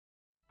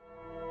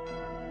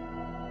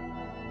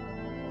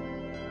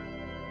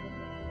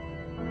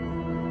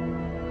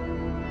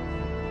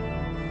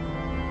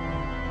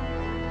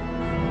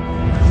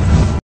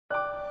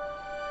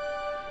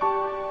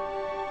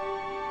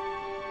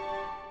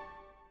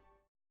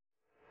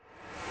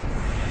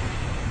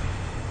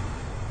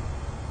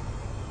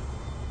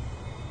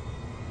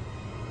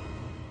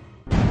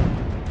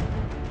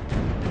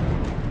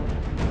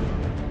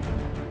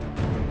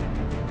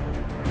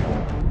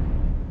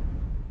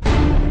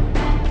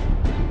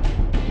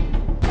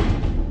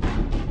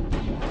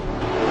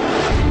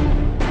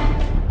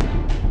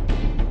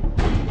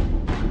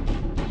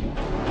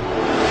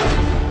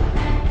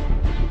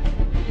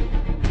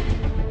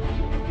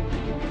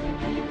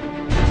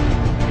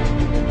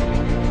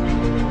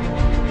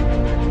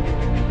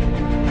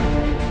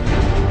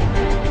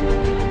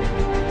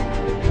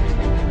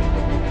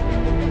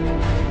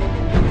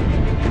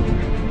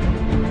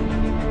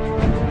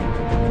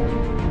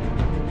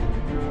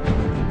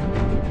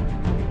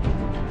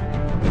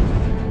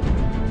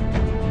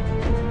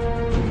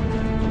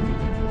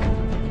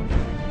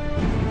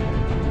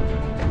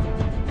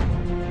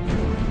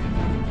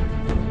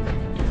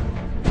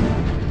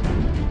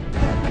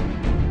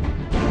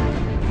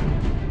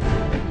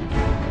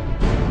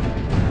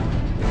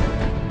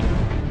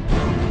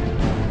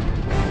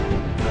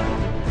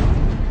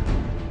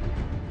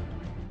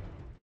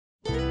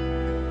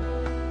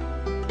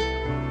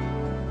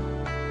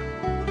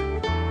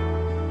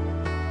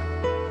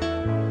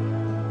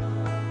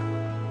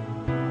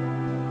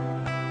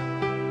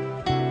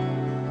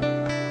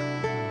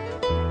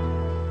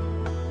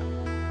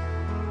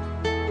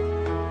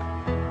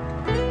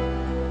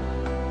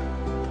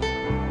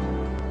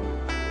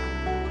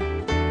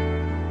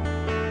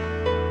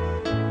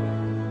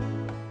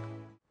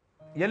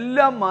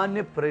എല്ലാ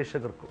മാന്യ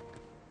പ്രേക്ഷകർക്കും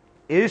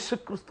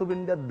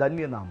യേശുക്രിസ്തുവിൻ്റെ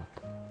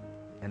ധന്യനാമത്തിൽ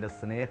എൻ്റെ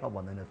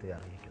സ്നേഹവന്ദനത്തെ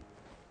അറിയിക്കുന്നു.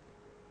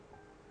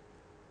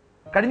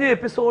 കഴിഞ്ഞ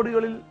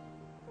എപ്പിസോഡുകളിൽ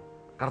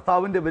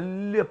കർത്താവിൻ്റെ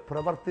വലിയ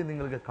പ്രവൃത്തി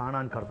നിങ്ങൾക്ക്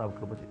കാണാൻ കർത്താവ്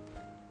കൃപ ചെയ്തു.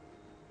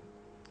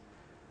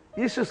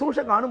 ഈ ശുശ്രൂഷ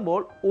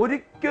കാണുമ്പോൾ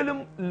ഒരിക്കലും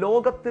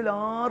ലോകത്തിൽ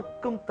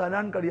ആർക്കും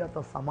തരാൻ കഴിയാത്ത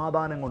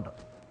സമാധാനം കൊണ്ട്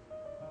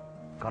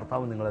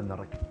കർത്താവ് നിങ്ങളെ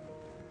നിറയ്ക്കും.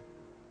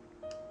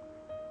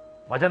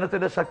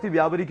 വചനത്തിൻ്റെ ശക്തി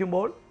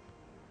വ്യാപരിക്കുമ്പോൾ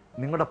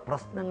നിങ്ങളുടെ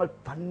പ്രശ്നങ്ങൾ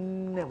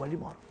തന്നെ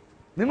വഴിമാറും.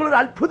 നിങ്ങളൊരു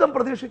അത്ഭുതം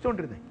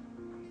പ്രതീക്ഷിച്ചുകൊണ്ടിരുന്നേ,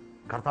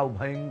 കർത്താവ്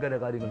ഭയങ്കര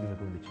കാര്യങ്ങൾ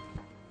നിങ്ങൾക്ക് വിളിച്ചു.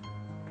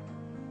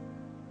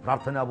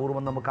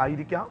 പ്രാർത്ഥനാപൂർവം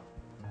നമുക്കായിരിക്കാം.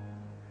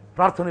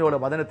 പ്രാർത്ഥനയോടെ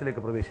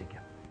വചനത്തിലേക്ക്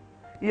പ്രവേശിക്കാം.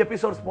 ഈ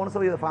എപ്പിസോഡ്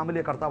സ്പോൺസർ ചെയ്ത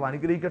ഫാമിലിയെ കർത്താവ്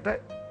അനുഗ്രഹിക്കട്ടെ.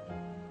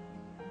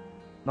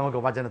 നമുക്ക്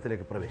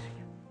വചനത്തിലേക്ക്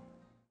പ്രവേശിക്കാം.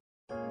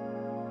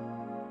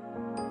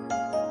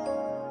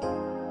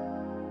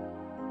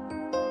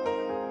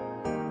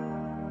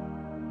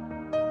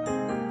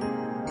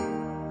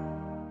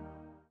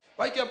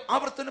 വായിക്കാം.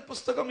 ആവർത്തന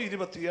പുസ്തകം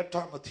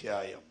 28-ാം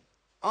അധ്യായം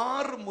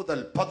 6 മുതൽ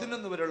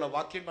 11 വരെയുള്ള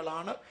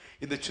വാക്യങ്ങളാണ്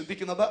ഇന്ന്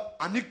ചിന്തിക്കുന്നത്.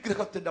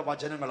 അനുഗ്രഹത്തിന്റെ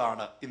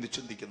വചനങ്ങളാണ് ഇന്ന്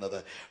ചിന്തിക്കുന്നത്.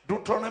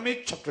 Deuteronomy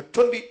chapter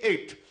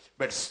 28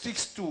 verse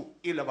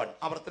 6-11.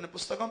 ആവർത്തന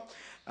പുസ്തകം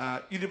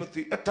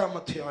 28-ാം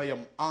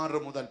അധ്യായം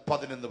 6 മുതൽ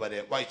 11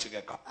 വരെ വായിച്ചു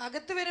കേൾക്കാം.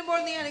 അകത്ത് വരുമ്പോൾ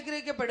നീ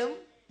അനുഗ്രഹിക്കപ്പെടും,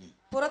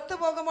 പുറത്തു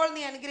പോകുമ്പോൾ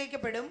നീ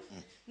അനുഗ്രഹിക്കപ്പെടും.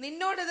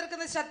 നിന്നോട്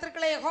എതിർക്കുന്ന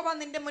ശത്രുക്കളെ യഹോവ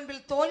നിന്റെ മുൻപിൽ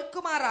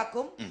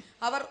തോൽക്കുമാറാക്കും.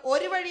 അവർ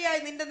ഒരു വഴിയായി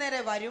നിന്റെ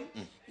നേരെ വരും,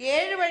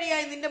 7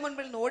 വഴിയായി നിന്റെ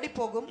മുൻപിൽ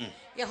ഓടിപ്പോകും.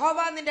 യഹോവ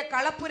നിന്റെ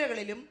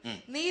കളപ്പുരകളിലും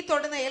നീ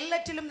തൊടുന്ന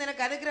എല്ലാറ്റിലും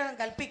നിനക്ക് അനുഗ്രഹം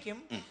കൽപ്പിക്കും.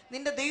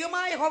 നിന്റെ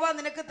ദൈവമായ യഹോവ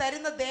നിനക്ക്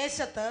തരുന്ന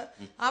ദേശത്ത്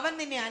അവൻ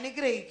നിന്നെ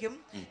അനുഗ്രഹിക്കും.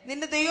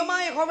 നിന്റെ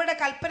ദൈവമായ യഹോവയുടെ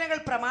കൽപ്പനകൾ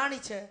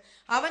പ്രമാണിച്ച്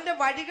അവന്റെ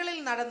വഴികളിൽ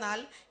നടന്നാൽ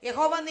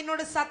യഹോവ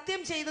നിന്നോട്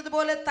സത്യം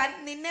ചെയ്തതുപോലെ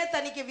നിന്നെ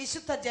തനിക്ക്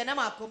വിശുദ്ധ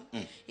ജനമാക്കും.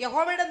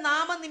 യഹോവയുടെ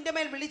നാമം നിന്റെ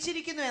മേൽ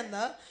വിളിച്ചിരിക്കുന്നു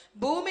എന്ന്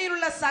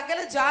ഭൂമിയിലുള്ള സകല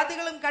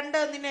ജാതികളും കണ്ട്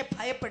നിന്നെ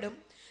ഭയപ്പെടും.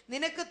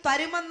 നിനക്ക്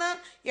തരുമെന്ന്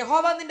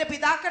യഹോവ നിന്റെ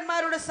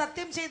പിതാക്കന്മാരോട്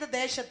സത്യം ചെയ്ത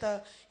ദേശത്ത്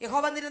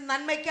യഹോവ നിന്റെ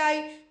നന്മയ്ക്കായി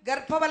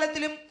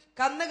ഗർഭഫലത്തിലും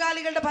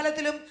കന്നുകാലികളുടെ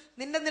ഫലത്തിലും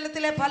നിന്റെ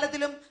നിലത്തിലെ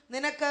ഫലത്തിലും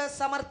നിനക്ക്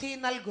സമൃദ്ധി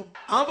നൽകും.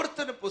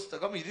 ആവർത്തന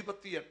പുസ്തകം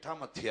 28-ാം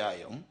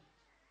അധ്യായം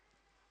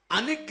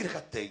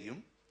അനുഗ്രഹത്തെയും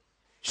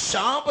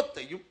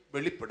ശാപത്തെയും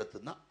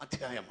വെളിപ്പെടുത്തുന്ന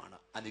അധ്യായമാണ്.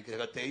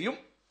 അനുഗ്രഹത്തെയും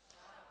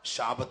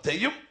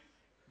ശാപത്തെയും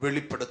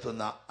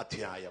വെളിപ്പെടുത്തുന്ന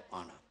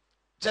അധ്യായമാണ്.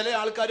 ചില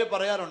ആൾക്കാർ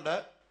പറയാറുണ്ട്,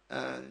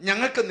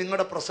 ഞങ്ങൾക്ക്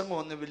നിങ്ങളുടെ പ്രസംഗം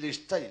ഒന്നും വലിയ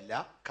ഇഷ്ടമില്ല,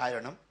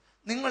 കാരണം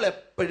നിങ്ങൾ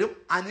എപ്പോഴും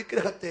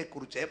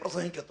അനുഗ്രഹത്തെക്കുറിച്ചേ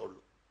പ്രസംഗിക്കത്തുള്ളൂ.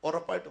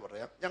 ഉറപ്പായിട്ട്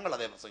പറയാം, ഞങ്ങൾ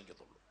അതേ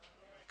പ്രസംഗിക്കത്തുള്ളൂ.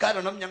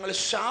 കാരണം ഞങ്ങൾ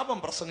ശാപം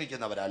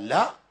പ്രസംഗിക്കുന്നവരല്ല,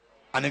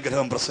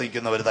 അനുഗ്രഹം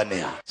പ്രസംഗിക്കുന്നവർ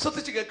തന്നെയാണ്.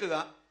 ശ്രദ്ധിച്ച് കേൾക്കുക.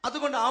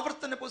 അതുകൊണ്ട്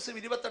ആവർത്തന പുസ്തകം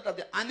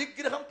 28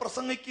 അനുഗ്രഹം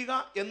പ്രസംഗിക്കുക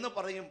എന്ന്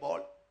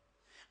പറയുമ്പോൾ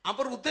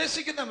അവർ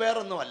ഉദ്ദേശിക്കുന്ന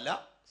വേറൊന്നുമല്ല,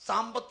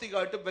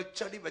 സാമ്പത്തികമായിട്ട്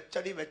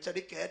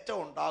വെച്ചടി കയറ്റം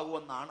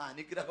ഉണ്ടാകുമെന്നാണ്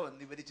അനുഗ്രഹം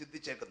എന്ന് ഇവർ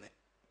ചിന്തിച്ചേക്കുന്നത്.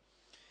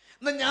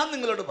 എന്നാൽ ഞാൻ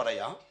നിങ്ങളോട്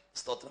പറയാം,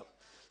 സ്തോത്രം,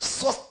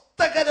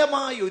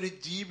 സ്വസ്ഥകരമായ ഒരു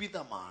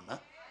ജീവിതമാണ്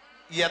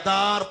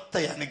യഥാർത്ഥ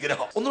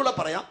അനുഗ്രഹം. ഒന്നുകൂടെ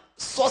പറയാം,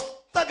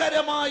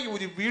 സ്വസ്ഥകരമായ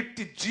ഒരു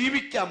വീട്ടിൽ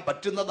ജീവിക്കാൻ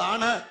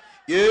പറ്റുന്നതാണ്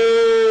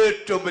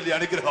ഏറ്റവും വലിയ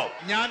അനുഗ്രഹം.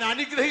 ഞാൻ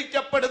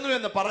അനുഗ്രഹിക്കപ്പെടുന്നു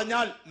എന്ന്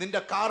പറഞ്ഞാൽ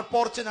നിന്റെ കാർ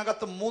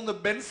പോർച്ചിനകത്ത് 3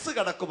 ബെൻസ്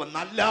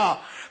കിടക്കുമെന്നല്ല,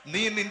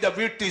 നീ നിന്റെ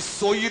വീട്ടിൽ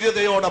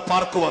സ്വൈര്യതയോടെ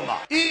പാർക്കുമെന്ന.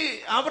 ഈ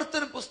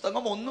ആവർത്തന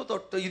പുസ്തകം 1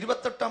 തൊട്ട്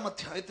 28-ാം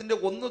അധ്യായത്തിന്റെ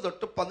 1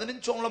 തൊട്ട്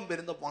 15ഓളം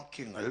വരുന്ന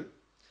വാക്യങ്ങൾ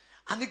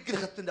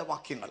അനുഗ്രഹത്തിന്റെ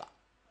വാക്യങ്ങളാണ്.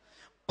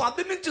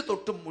 15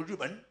 തൊട്ട്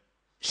മുഴുവൻ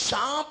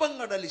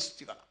ശാപങ്ങളുടെ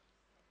ലിസ്റ്റുകളാണ്.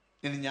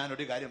 ഇനി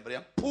ഞാനൊരു കാര്യം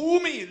പറയാം,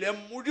 ഭൂമിയിലെ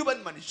മുഴുവൻ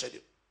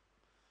മനുഷ്യരും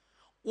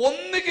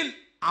ഒന്നുകിൽ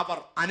അവർ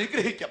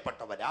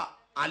അനുഗ്രഹിക്കപ്പെട്ടവരാ,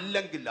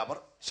 അല്ലെങ്കിൽ അവർ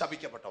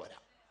ശപിക്കപ്പെട്ടവരാ.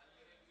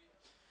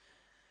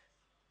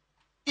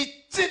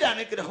 ഇച്ചിരി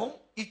അനുഗ്രഹവും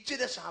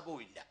ഇച്ചിരി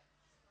ശാപവും ഇല്ല.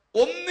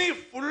 ഒന്നീ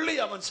ഫുള്ളി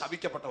അവൻ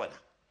ശപിക്കപ്പെട്ടവനാ,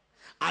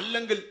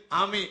 അല്ലെങ്കിൽ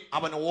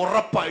അവൻ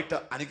ഉറപ്പായിട്ട്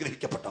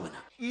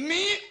അനുഗ്രഹിക്കപ്പെട്ടവനാ.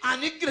 നീ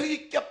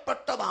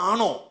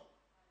അനുഗ്രഹിക്കപ്പെട്ടതാണോ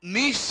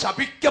നീ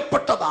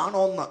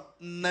ശപിക്കപ്പെട്ടതാണോ എന്ന്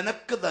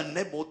നിനക്ക്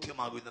തന്നെ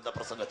ബോധ്യമാകും ഇന്നത്തെ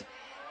പ്രസംഗത്തിൽ.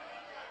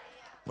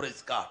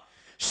 Praise God.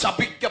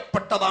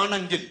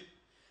 ശപിക്കപ്പെട്ടതാണെങ്കിൽ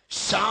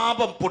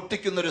ശാപം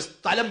പൊട്ടിക്കുന്ന ഒരു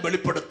സ്ഥലം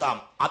വെളിപ്പെടുത്താം,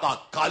 അതാ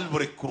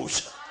കാൽവറി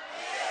ക്രൂശ്.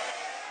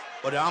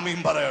 ഒരാമീൻ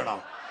പറയണം.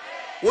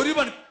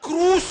 ഒരുവൻ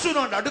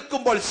ക്രൂശിനോട്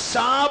അടുക്കുമ്പോൾ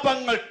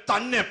ശാപങ്ങൾ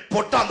തന്നെ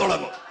പൊട്ടാൻ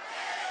തുടങ്ങും.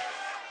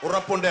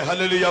 ഉറപ്പുണ്ട്?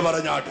 ഹല്ലേലൂയ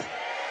പറഞ്ഞാട്ട്.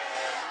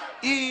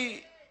 ഈ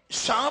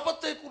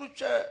ശാപത്തെ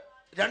കുറിച്ച്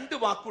 2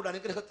 വാക്കുകൂടെ,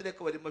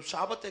 അനുഗ്രഹത്തിലേക്ക് വരുമ്പോൾ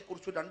ശാപത്തെ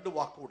കുറിച്ച് 2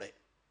 വാക്കുകൂടെ.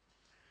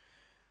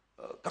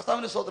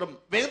 കർത്താവിന്റെ സ്തോത്രം.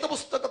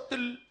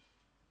 വേദപുസ്തകത്തിൽ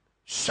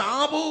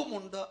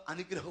ശാപവുമുണ്ട്,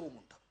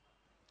 അനുഗ്രഹവുമുണ്ട്.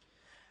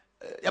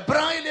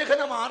 എബ്രായ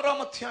ലേഖനം 6-ാം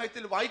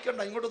അധ്യായത്തിൽ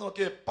വായിക്കേണ്ട, ഇങ്ങോട്ട്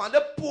നോക്കിയേ.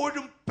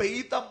 പലപ്പോഴും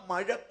പെയ്ത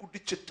മഴ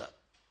കുടിച്ചിട്ട്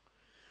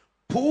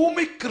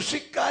ഭൂമി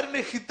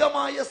കൃഷിക്കാരന്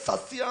ഹിതമായ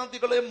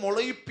സസ്യാദികളെ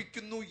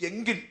മുളയിപ്പിക്കുന്നു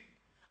എങ്കിൽ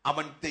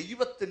അവൻ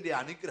ദൈവത്തിന്റെ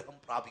അനുഗ്രഹം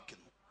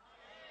പ്രാപിക്കുന്നു.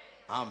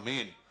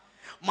 ആമേൻ.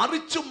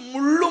 മറിച്ച്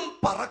മുള്ളും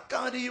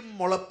പറക്കാരെയും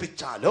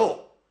മുളപ്പിച്ചാലോ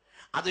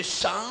അത്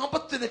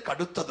ശാപത്തിന്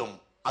കടുത്തതും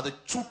അത്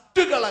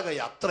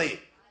ചുട്ടുകളകയത്രേ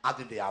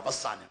അതിന്റെ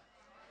അവസാനം.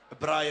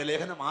 എബ്രായ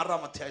ലേഖനം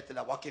 6-ാം അധ്യായത്തിൽ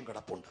ആ വാക്യം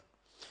കിടപ്പുണ്ട്.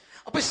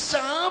 അപ്പൊ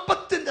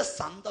ശാപത്തിന്റെ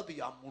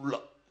സന്തതിയാ മുള്ള.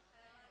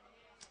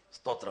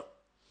 സ്തോത്രം.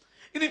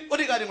 ഇനി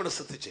ഒരു കാര്യം കൂടെ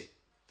ശ്രദ്ധിച്ചേ.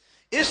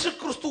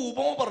 യേശുക്രിസ്തു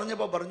ഉപമ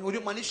പറഞ്ഞപ്പോ പറഞ്ഞു, ഒരു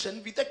മനുഷ്യൻ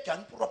വിതയ്ക്കാൻ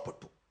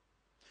പുറപ്പെട്ടു.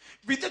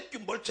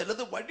 വിതയ്ക്കുമ്പോൾ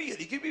ചിലത്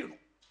വഴിയരികെ വീണു,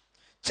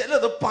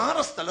 ചിലത്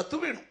പാറസ്ഥലത്ത്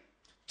വീണു,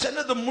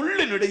 ചിലത്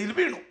മുള്ളിനിടയിൽ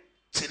വീണു,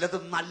 ചിലത്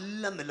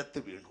നല്ല നിലത്ത്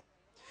വീണു.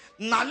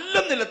 നല്ല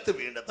നിലത്ത്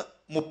വീണത്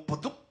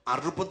 30,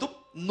 60,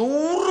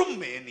 100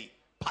 മേനി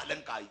ഫലം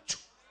കായ്ച്ചു.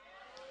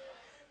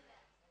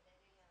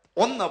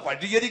 ഒന്ന്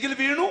വഴിയരികിൽ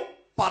വീണു,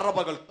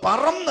 പറവകൾ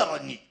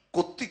പറന്നിറങ്ങി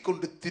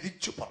കൊത്തിക്കൊണ്ട്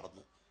തിരിച്ചു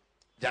പറന്നു.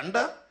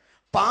 2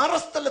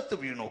 പാറസ്ഥലത്ത്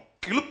വീണു,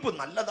 കിളിപ്പ്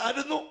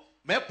നല്ലതായിരുന്നു,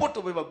 മേപ്പോട്ട്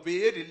പോയപ്പോ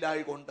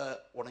വേരില്ലായി കൊണ്ട്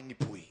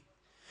ഉണങ്ങിപ്പോയി.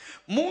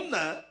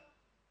 3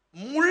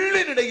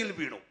 മുള്ളിനിടയിൽ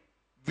വീണു,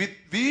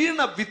 വീണ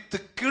വിത്ത്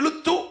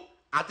കിളുത്തു,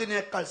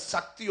 അതിനേക്കാൾ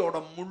ശക്തിയോടെ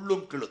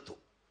മുള്ളും കിളുത്തു.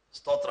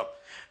 സ്തോത്രം.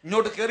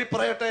 ഇങ്ങോട്ട് കയറി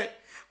പറയട്ടെ,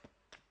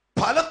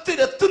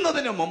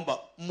 ഫലത്തിലെത്തുന്നതിന് മുമ്പ്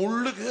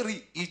മുള്ളു കയറി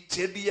ഈ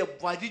ചെടിയെ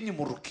വരിഞ്ഞു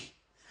മുറുക്കി,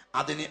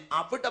 അതിനെ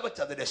അവിടെ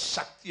വെച്ച് അതിന്റെ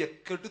ശക്തിയെ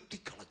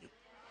കെടുത്തിക്കളഞ്ഞു.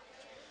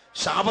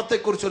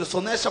 ശാപത്തെക്കുറിച്ച് ഒരു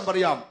സന്ദേശം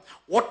പറയാം.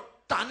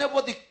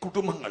 ഒട്ടനവധി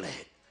കുടുംബങ്ങളെ,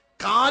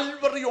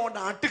 കാൽവറിയോട്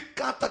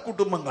അടുക്കാത്ത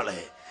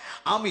കുടുംബങ്ങളെ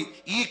ആമി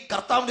ഈ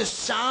കർത്താവിന്റെ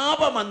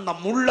ശാപമെന്ന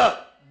മുള്ള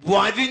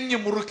വരിഞ്ഞു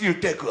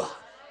മുറുക്കിയിട്ടേക്കുക.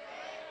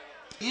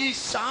 ഈ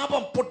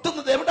ശാപം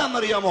പൊട്ടുന്നത്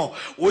എവിടാന്നറിയാമോ?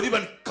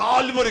 ഒരുവൻ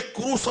കാൽവറി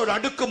ക്രൂസോട്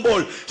അടുക്കുമ്പോൾ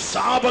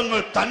ശാപങ്ങൾ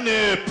തന്നെ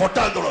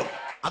പൊട്ടാൻ തുടങ്ങും.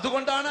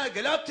 അതുകൊണ്ടാണ്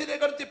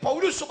ഗലാത്യലേഖനത്തിൽ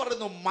പൗലോസ്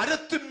പറയുന്നു,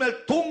 മരത്തിന്മേൽ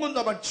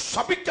തൂങ്ങുന്നവൻ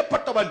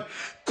ശപിക്കപ്പെട്ടവൻ,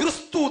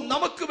 ക്രിസ്തു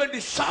നമുക്ക് വേണ്ടി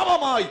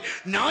ശാപമായി,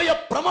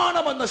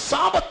 ന്യായപ്രമാണമെന്ന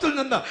ശാപത്തിൽ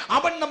നിന്ന്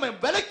അവൻ നമ്മെ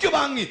വിലയ്ക്ക്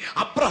വാങ്ങി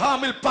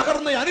അബ്രഹാമിൽ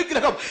പകർന്ന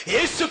അനുഗ്രഹം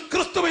യേശു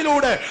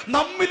ക്രിസ്തുവിലൂടെ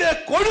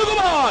നമ്മിലേക്ക്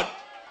ഒഴുകുവാൻ.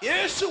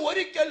 യേശു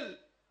ഒരിക്കൽ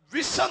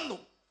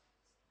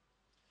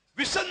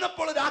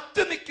വിശന്നപ്പോൾ ഒരു അറ്റ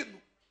നിൽക്കുന്നു,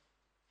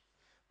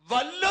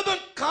 വല്ലതും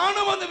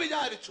കാണുമെന്ന്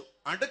വിചാരിച്ചു.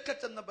 അടുക്ക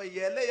ചെന്നപ്പോ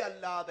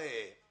ഇലയല്ലാതെ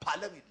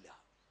ഫലമില്ല.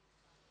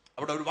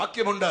 അവിടെ ഒരു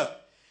വാക്യമുണ്ട്,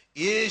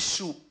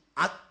 യേശു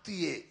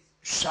അത്തിയെ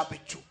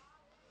ശപിച്ചു.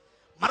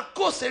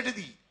 മർക്കോസ്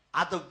എഴുതി,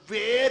 അത്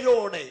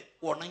വേരോടെ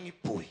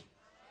ഉണങ്ങിപ്പോയി.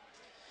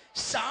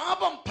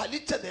 ശാപം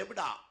ഫലിച്ചത്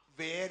എവിടാ?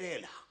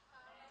 വേരേല.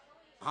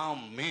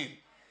 ആമേൻ.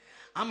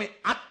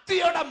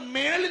 അത്തിയുടെ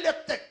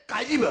മേളിലത്തെ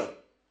കരിവ്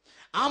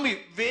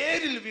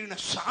വേരിൽ വീണ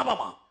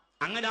ശാപമാ.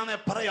 അങ്ങനെയാണെ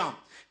പറയാം,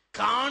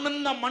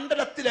 കാണുന്ന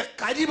മണ്ഡലത്തിലെ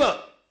കരിവ്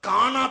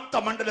കാണാത്ത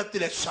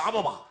മണ്ഡലത്തിലെ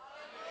ശാപമാ.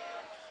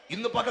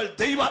 ഇന്ന് പകൽ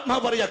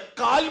ദൈവാത്മാവ് പറയാ,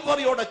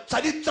 കാൽവറിയോടെ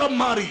ചരിത്രം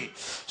മാറി,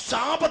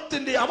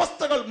 ശാപത്തിന്റെ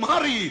അവസ്ഥകൾ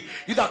മാറി.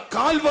 ഇതാ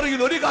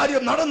കാൽവറിയിൽ ഒരു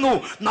കാര്യം നടന്നു,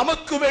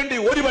 നമുക്ക് വേണ്ടി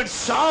ഒരുവൻ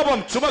ശാപം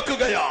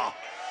ചുമക്കുകയാ.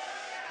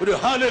 ഒരു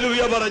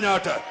ഹല്ലേലൂയ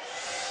പറഞ്ഞാട്ട്.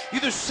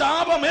 ഇത്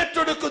ശാപം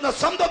ഏറ്റെടുക്കുന്ന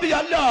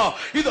സന്തതിയല്ല,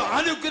 ഇത്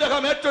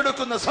അനുഗ്രഹം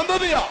ഏറ്റെടുക്കുന്ന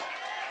സന്തതിയാ.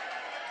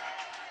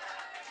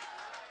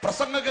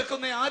 പ്രസംഗം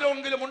കേൾക്കുന്ന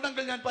ആരെങ്കിലും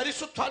ഉണ്ടെങ്കിൽ ഞാൻ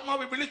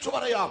പരിശുദ്ധാത്മാവ് വിളിച്ചു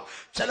പറയാം,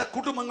 ചില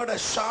കുടുംബങ്ങളുടെ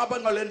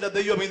ശാപങ്ങൾ എന്റെ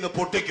ദൈവം ഇന്ന്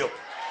പൊട്ടിക്കും.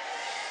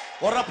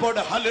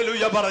 ഉറപ്പോടെ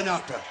ഹല്ലേലൂയ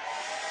പറഞ്ഞാട്ട്.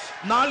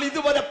 നാളെ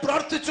ഇതുവരെ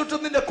പ്രാർത്ഥിച്ചിട്ട്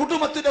നിന്റെ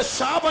കുടുംബത്തിന്റെ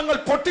ശാപങ്ങൾ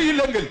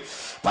പൊട്ടിയില്ലെങ്കിൽ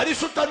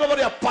പരിശുദ്ധാത്മാവ്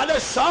പറയാ, പല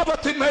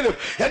ശാപത്തിന്മേലും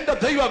എന്റെ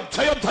ദൈവം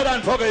ജയം തരാൻ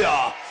പോകുകയാ.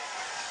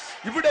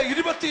 ഇവിടെ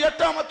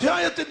 28-ാം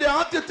അധ്യായത്തിന്റെ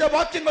ആദ്യത്തെ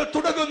വാക്യങ്ങൾ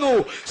തുടങ്ങുന്നു,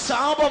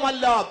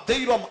 ശാപമല്ല,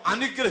 ദൈവം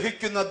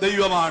അനുഗ്രഹിക്കുന്ന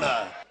ദൈവമാണ്.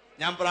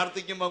 ഞാൻ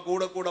പ്രാർത്ഥിക്കുമ്പോൾ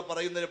കൂടെ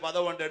പറയുന്നൊരു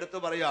പദമുണ്ട്, എടുത്തു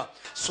പറയാ,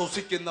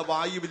 ശ്വസിക്കുന്ന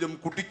വായുവിലും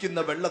കുടിക്കുന്ന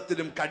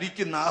വെള്ളത്തിലും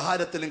കഴിക്കുന്ന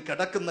ആഹാരത്തിലും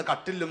കിടക്കുന്ന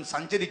കട്ടിലും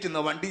സഞ്ചരിക്കുന്ന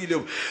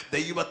വണ്ടിയിലും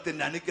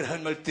ദൈവത്തിന്റെ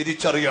അനുഗ്രഹങ്ങൾ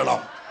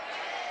തിരിച്ചറിയണം.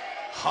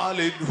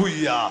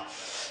 ഹല്ലേലൂയ.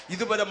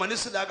 ഇതുവരെ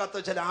മനസ്സിലാകാത്ത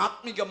ചില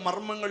ആത്മീക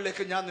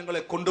മർമ്മങ്ങളിലേക്ക് ഞാൻ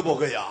നിങ്ങളെ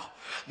കൊണ്ടുപോകുകയാ.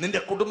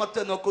 നിന്റെ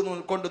കുടുംബത്തെ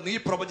നോക്കൊണ്ട് നീ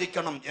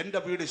പ്രവചിക്കണം, എന്റെ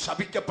വീട്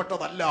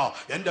ശപിക്കപ്പെട്ടതല്ല,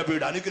 എന്റെ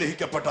വീട്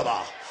അനുഗ്രഹിക്കപ്പെട്ടതാ.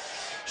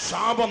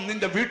 ശാപം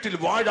നിന്റെ വീട്ടിൽ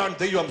വാഴാൻ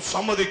ദൈവം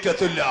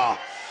സമ്മതിക്കത്തില്ല.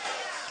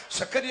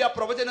 സക്കറിയ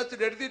പ്രവചനത്തിൽ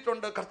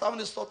എഴുതിയിട്ടുണ്ട്,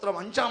 കർത്താവിന് സ്തോത്രം,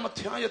 5-ാം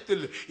അധ്യായത്തിൽ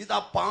ഇതാ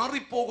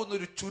പാറിപ്പോകുന്ന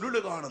ഒരു ചുരുള്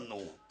കാണുന്നു.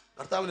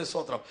 കർത്താവിന്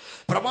സ്തോത്രം.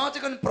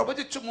 പ്രവാചകൻ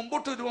പ്രവചിച്ചു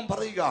മുമ്പോട്ട് വരുമ്പോൾ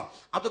പറയുക,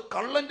 അത്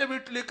കള്ളന്റെ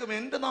വീട്ടിലേക്കും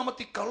എന്റെ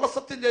നാമത്തിൽ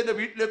കള്ളസത്യം ചെയ്യുന്ന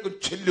വീട്ടിലേക്കും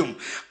ചെല്ലും,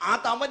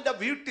 അത് അവന്റെ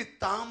വീട്ടിൽ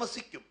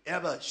താമസിക്കും.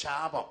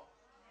 ശാപം.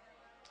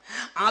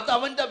 അത്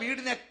അവന്റെ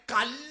വീടിനെ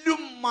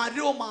കല്ലും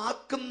മരവും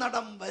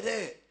ആക്കുന്നിടം വരെ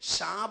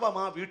ശാപം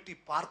ആ വീട്ടിൽ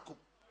പാർക്കും.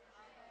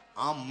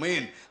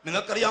 ആമേൻ.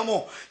 നിങ്ങൾക്കറിയാമോ,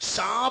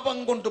 ശാപം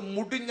കൊണ്ട്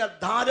മുടിഞ്ഞ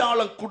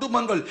ധാരാളം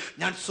കുടുംബങ്ങൾ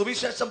ഞാൻ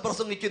സുവിശേഷം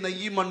പ്രസംഗിക്കുന്ന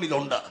ഈ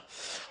മണ്ണിലുണ്ട്.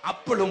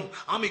 അപ്പോഴും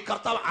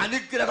കർത്താവ്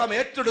അനുഗ്രഹം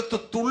ഏറ്റെടുത്ത്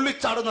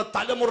തുള്ളിച്ചാടുന്ന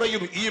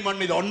തലമുറയും ഈ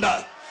മണ്ണിലുണ്ട്.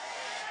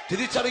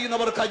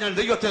 തിരിച്ചറിയുന്നവർക്കായി ഞാൻ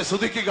ദൈവത്തെ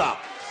സ്തുതിക്കുക.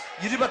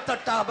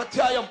 28-ാം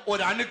അധ്യായം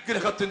ഒരു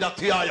അനുഗ്രഹത്തിന്റെ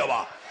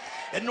അധ്യായമാണ്.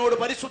 എന്നോട്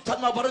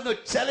പരിശുദ്ധാത്മാവ് പറഞ്ഞു,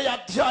 ചില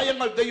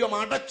അധ്യായങ്ങൾ ദൈവം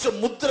അടച്ച്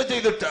മുദ്ര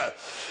ചെയ്തിട്ട്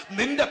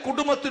നിന്റെ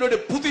കുടുംബത്തിനൊരു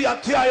പുതിയ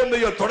അധ്യായം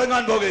ദൈവം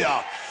തുടങ്ങാൻ പോകുകയാ.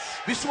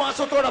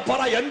 വിശ്വാസത്തോടെ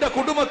പറ, എന്റെ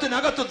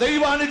കുടുംബത്തിനകത്ത്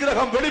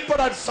ദൈവാനുഗ്രഹം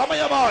വെളിപ്പെടാൻ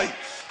സമയമായി.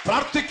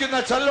 പ്രാർത്ഥിക്കുന്ന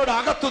ചിലരുടെ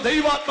അകത്ത്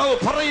ദൈവാത്മാവ്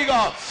പറയുക,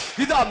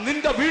 ഇതാ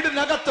നിന്റെ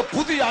വീടിനകത്ത്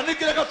പുതിയ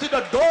അനുഗ്രഹത്തിന്റെ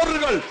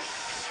ഡോറുകൾ,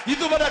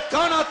 ഇതുവരെ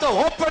കാണാത്ത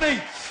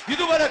ഓപ്പണിംഗ്,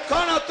 ഇതുവരെ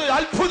കാണാത്ത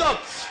അത്ഭുതം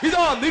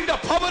ഇതാ നിന്റെ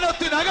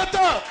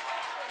ഭവനത്തിനകത്ത്.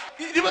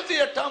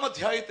 28-ാം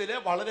അധ്യായത്തിലെ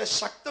വളരെ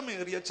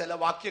ശക്തമേറിയ ചില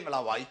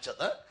വാക്യങ്ങളാണ്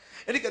വായിച്ചത്.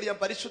 എനിക്കറിയാം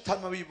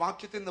പരിശുദ്ധാത്മാവ് ഈ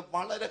വാക്യത്തിൽ നിന്ന്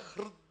വളരെ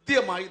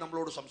കൃത്യമായി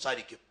നമ്മളോട്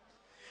സംസാരിക്കും.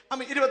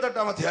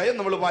 28-ാം അധ്യായം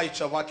നമ്മൾ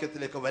വായിച്ച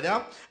വാക്യത്തിലേക്ക്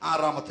വരാം.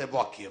 6-ാമത്തെ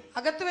വാക്യം.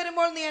 അകത്ത്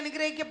വരുമ്പോൾ നീ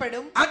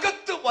അനുഗ്രഹിക്കപ്പെടും.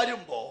 അകത്ത്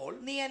വരുമ്പോൾ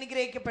നീ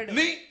അനുഗ്രഹിക്കപ്പെടും.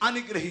 നീ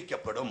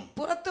അനുഗ്രഹിക്കപ്പെടും.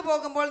 പുറത്തു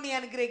പോകുമ്പോൾ നീ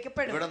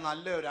അനുഗ്രഹിക്കപ്പെടും. ഇവിടെ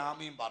നല്ലൊരു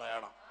ആമീൻ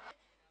പറയണം.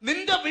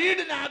 നിന്റെ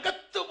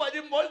വീടിനകത്ത്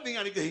വരുമ്പോൾ നീ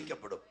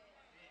അനുഗ്രഹിക്കപ്പെടും,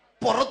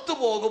 പുറത്തു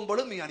പോകുമ്പോൾ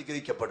നീ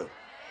അനുഗ്രഹിക്കപ്പെടും.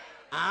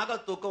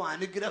 ആകത്തൊക്കെ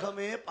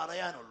അനുഗ്രഹമേ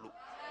പറയാനുള്ളൂ.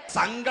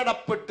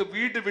 സങ്കടപ്പെട്ട്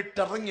വീട്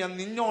വിട്ടിറങ്ങിയ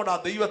നിന്നോടാ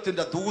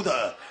ദൈവത്തിന്റെ ദൂത്,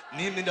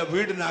 നീ നിന്റെ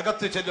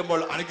വീടിനകത്ത്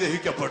ചെല്ലുമ്പോൾ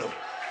അനുഗ്രഹിക്കപ്പെടും,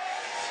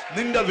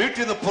 നിന്റെ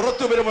വീട്ടിൽ നിന്ന്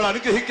പുറത്തു വരുമ്പോൾ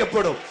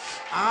അനുഗ്രഹിക്കപ്പെടും.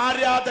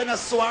 ആരാധന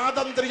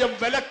സ്വാതന്ത്ര്യം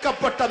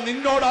വിലക്കപ്പെട്ട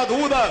നിന്നോടാ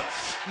ദൂത്,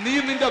 നീ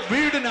നിന്റെ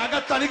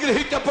വീടിനകത്ത്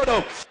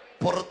അനുഗ്രഹിക്കപ്പെടും,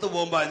 പുറത്തു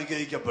പോകുമ്പോൾ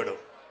അനുഗ്രഹിക്കപ്പെടും.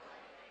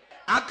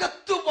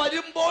 അകത്തു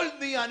വരുമ്പോൾ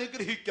നീ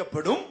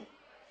അനുഗ്രഹിക്കപ്പെടും,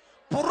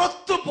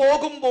 പുറത്തു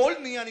പോകുമ്പോൾ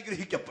നീ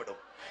അനുഗ്രഹിക്കപ്പെടും.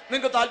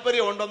 നിങ്ങൾക്ക്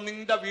താല്പര്യമുണ്ടോ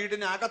നിങ്ങളുടെ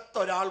വീടിനകത്ത്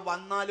ഒരാൾ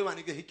വന്നാലും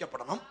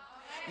അനുഗ്രഹിക്കപ്പെടണം,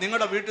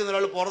 നിങ്ങളുടെ വീട്ടിൽ നിന്ന്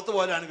ഒരാൾ പുറത്തു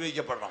പോലും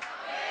അനുഗ്രഹിക്കപ്പെടണം?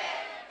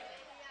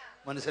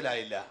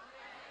 മനസ്സിലായില്ല?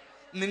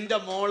 നിന്റെ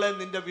മോളെ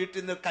നിന്റെ വീട്ടിൽ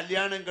നിന്ന്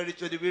കല്യാണം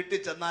കഴിച്ച് ഒരു വീട്ടിൽ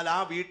ചെന്നാൽ ആ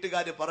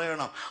വീട്ടുകാര്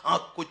പറയണം, ആ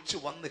കൊച്ചു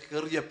വന്ന്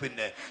കയറിയ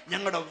പിന്നെ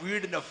ഞങ്ങളുടെ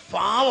വീടിന്റെ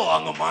ഭാവം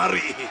അങ്ങ്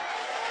മാറി.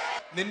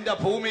 നിന്റെ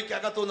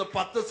ഭൂമിക്കകത്തുനിന്ന്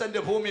 10 സെന്റ്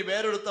ഭൂമി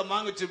വേറെടുത്ത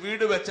വാങ്ങിച്ച്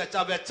വീട്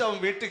വെച്ചവൻ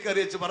വീട്ടിൽ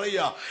കയറി വെച്ച്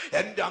പറയുക,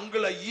 എന്റെ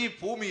അങ്കിളെ ഈ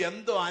ഭൂമി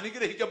എന്തോ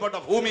അനുഗ്രഹിക്കപ്പെട്ട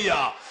ഭൂമിയാ.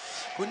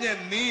 കുഞ്ഞെ,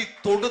 നീ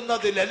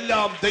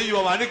തൊടുന്നതിലെല്ലാം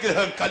ദൈവം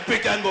അനുഗ്രഹം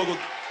കൽപ്പിക്കാൻ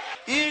പോകുന്നു.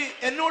 ഈ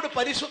എന്നോട്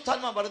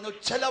പരിശുദ്ധാത്മാ പറഞ്ഞു,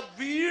 ചില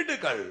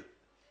വീടുകൾ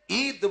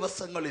ഈ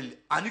ദിവസങ്ങളിൽ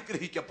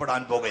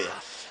അനുഗ്രഹിക്കപ്പെടാൻ പോകുകയാ.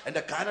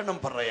 എന്റെ കാരണം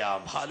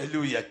പറയാം.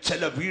 ഹല്ലേലൂയ.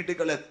 ചില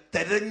വീടുകളെ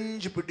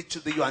തെരഞ്ഞു പിടിച്ചു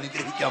ദൈവം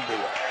അനുഗ്രഹിക്കാൻ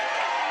പോവുക.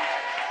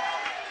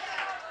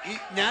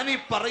 ഞാൻ ഈ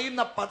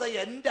പറയുന്ന പദം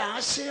എന്റെ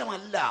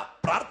ആശയമല്ല,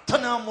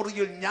 പ്രാർത്ഥനാ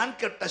മുറിയിൽ ഞാൻ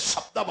കേട്ട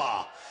ശബ്ദമാ.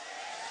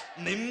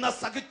 നിന്നെ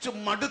സഹിച്ചു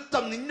മടുത്ത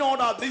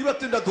നിന്നോടാ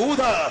ദൈവത്തിന്റെ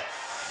ദൂത്.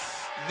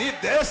 നീ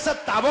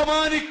ദേശത്ത്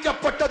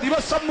അപമാനിക്കപ്പെട്ട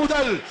ദിവസം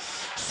മുതൽ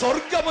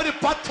സ്വർഗം ഒരു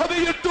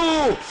പദ്ധതിയിട്ടു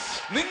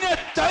നിന്നെ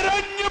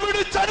തെരഞ്ഞു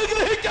പിടിച്ച്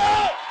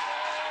അനുഗ്രഹിക്കാൻ.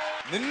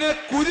 നിന്നെ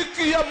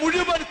കുരുക്കിയ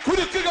മുഴുവൻ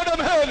കുരുക്കുകളുടെ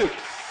മേൽ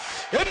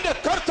എന്റെ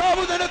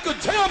കർത്താവ് നിനക്ക്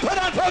ജയം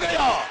തരാൻ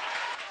പോകുകയാ.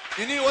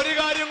 ഇനി ഒരു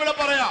കാര്യം കൂടെ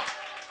പറയാം,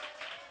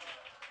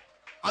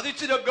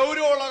 അതിച്ചിരി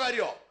ഗൗരവമുള്ള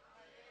കാര്യോ.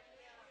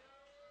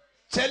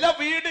 ചില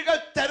വീടുകൾ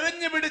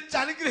തെരഞ്ഞു പിടിച്ച്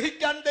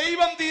അനുഗ്രഹിക്കാൻ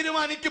ദൈവം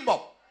തീരുമാനിക്കുമ്പോ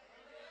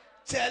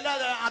ചില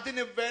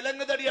അതിന്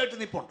വിലങ്ങുതടിയായിട്ട്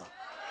നിപ്പുണ്ട്.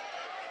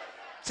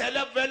 ചില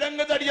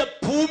വിലങ്ങുതടിയ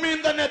ഭൂമിയും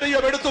തന്നെ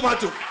ദൈവം എടുത്തു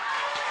മാറ്റും.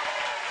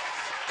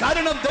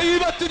 കാരണം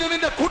ദൈവത്തിന്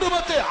നിന്റെ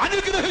കുടുംബത്തെ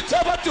അനുഗ്രഹിച്ചേ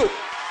പറ്റൂ.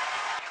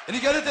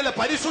 എനിക്കറിയത്തില്ല,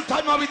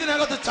 പരിശുദ്ധാത്മാവ്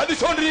ഇതിനകത്ത്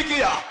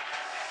ചലിച്ചുകൊണ്ടിരിക്കുക.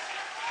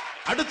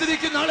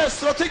 അടുത്തിരിക്കുന്ന ആളെ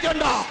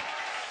ശ്രദ്ധിക്കണ്ട.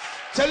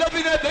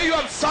 ചിലതിനെ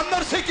ദൈവം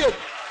സന്ദർശിക്കും,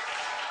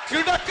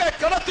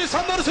 കിടത്തി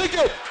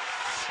സന്ദർശിക്കും.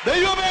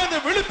 ദൈവമേ എന്ന്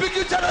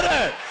വിളിപ്പിക്കും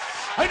ചിലരെ.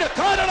 അതിന്റെ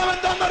കാരണം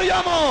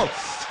എന്താണെന്നറിയാമോ?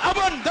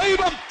 അവൻ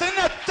ദൈവം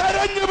തന്നെ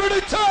തെരഞ്ഞു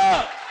പിടിച്ച്.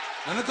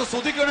 നിനക്ക്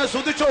സ്തുതിക്കണേ,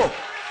 സ്തുതിച്ചോ.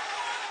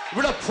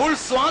 ഇവിടെ ഫുൾ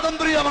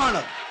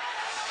സ്വാതന്ത്ര്യമാണ്.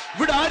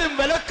 ഇവിടെ ആരും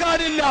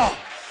വിലക്കാനില്ല.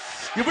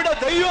 ഇവിടെ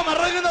ദൈവം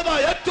ഇറങ്ങുന്നതാ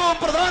ഏറ്റവും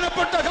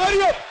പ്രധാനപ്പെട്ട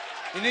കാര്യം.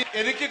 ഇനി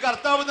എനിക്ക്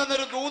കർത്താവ്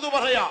തന്നൊരു ദൂത്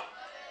പറയാം.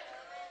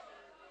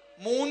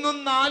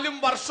 3-4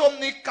 വർഷം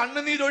നീ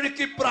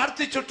കണ്ണുനീരൊഴുക്കി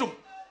പ്രാർത്ഥിച്ചിട്ടും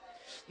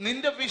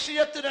നിന്റെ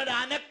വിഷയത്തിനൊരു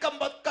അനക്കം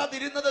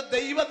വെക്കാതിരുന്നത്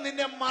ദൈവം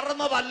നിന്നെ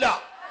മറന്നതല്ല.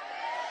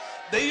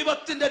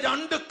 ദൈവത്തിന്റെ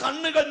 2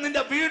 കണ്ണുകൾ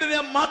നിന്റെ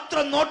വീടിനെ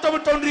മാത്രം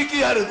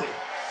നോട്ടമിട്ടുകൊണ്ടിരിക്കുകയായിരുന്നു.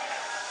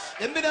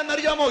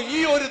 എന്തിനാണെന്നറിയാമോ? ഈ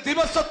ഒരു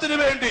ദിവസത്തിന്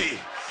വേണ്ടി,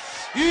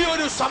 ഈ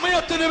ഒരു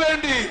സമയത്തിന്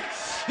വേണ്ടി,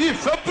 ഈ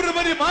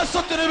ഫെബ്രുവരി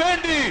മാസത്തിന്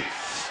വേണ്ടി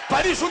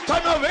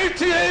പരിശുദ്ധനെ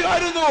വെയിറ്റ്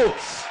ചെയ്യുകയായിരുന്നു.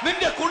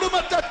 നിന്റെ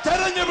കുടുംബത്തെ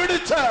തെരഞ്ഞു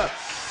പിടിച്ച്,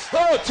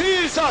 ഓ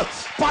ജീസസ്,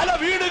 പല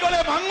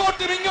വീടുകളെ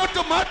അങ്ങോട്ടും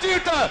ഇങ്ങോട്ടും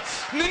മാറ്റിയിട്ട്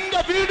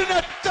നിന്റെ വീടിനെ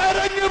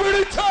തെരഞ്ഞു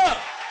പിടിച്ച്.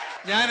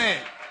 ഞാനേ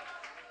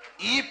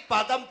ഈ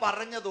പദം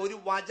പറഞ്ഞത് ഒരു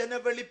വചന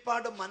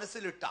വെളിപ്പാട്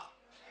മനസ്സിലിട്ട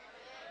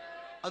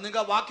അത്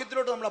നിങ്ങൾക്ക് ആ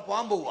വാക്യത്തിലോട്ട് നമ്മളെ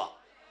പോകാൻ പോവുക.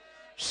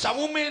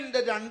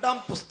 ശമൂവേലിന്റെ 2-ാം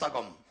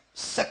പുസ്തകം,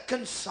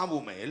 2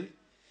 ശമൂവേൽ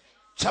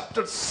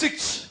chapter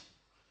 6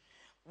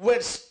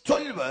 verse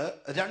 12.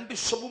 2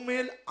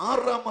 ശമൂവേൽ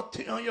 6-ാം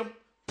അധ്യായം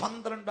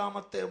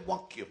 12-ാമത്തെ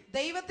വാക്യം.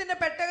 ദൈവത്തിന്റെ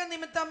പെട്ടകം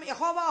നിമിത്തം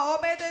യഹോവ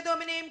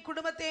ഓബേദ്ഏദോമിനെയും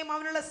കുടുംബത്തെയും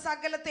അവനുള്ള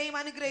സകലത്തെയും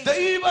അനുഗ്രഹിച്ചു.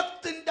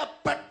 ദൈവത്തിന്റെ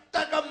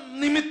പെട്ടകം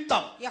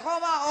നിമിത്തം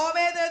യഹോവ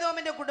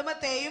ഓബേദ്ഏദോമിന്റെ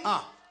കുടുംബത്തെയും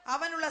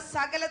അവനുള്ള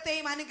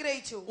സകലത്തെയും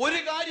അനുഗ്രഹിച്ചു. ഒരു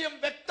കാര്യം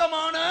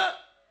വ്യക്തമാണ്,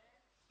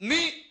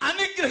 നീ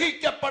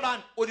അനുഗ്രഹിക്കപ്പെടാൻ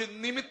ഒരു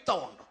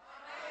നിമിത്തമുണ്ട്.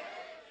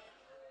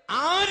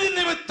 ആര്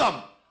നിമിത്തം?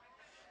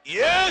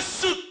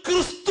 യേശു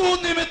ക്രിസ്തു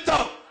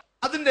നിമിത്തം.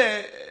 അതിന്റെ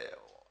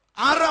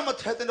 6-ാം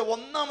അധ്യായത്തിന്റെ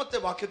 1-ാമത്തെ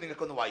വാക്യം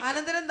നിങ്ങൾക്കൊന്ന് വായിക്കാം.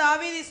 അനന്തരം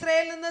ദാവീദ്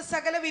ഇസ്രായേലിൽ നിന്ന്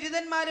സകല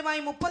വിരുദ്ധന്മാരുമായി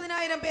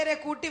 30,000 പേരെ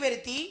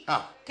കൂട്ടിവരുത്തി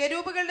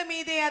കെരൂബുകളുടെ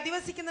മീതെ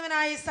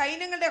അധിവസിക്കുന്നവനായ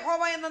സൈന്യങ്ങളുടെ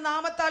യഹോവ എന്ന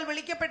നാമത്താൽ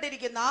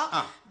വിളിക്കപ്പെട്ടിരിക്കുന്ന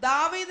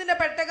ദാവീദിന്റെ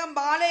പെട്ടകം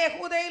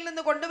ബാലയഹൂദയിൽ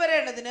നിന്ന്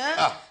കൊണ്ടുവരേണ്ടതിന്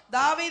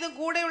ദാവീദും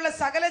കൂടെയുള്ള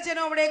സകല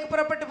ജനം അവിടേക്ക്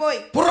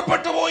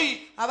പുറപ്പെട്ടു പോയി.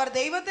 അവർ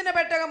ദൈവത്തിന്റെ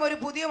പെട്ടകം ഒരു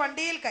പുതിയ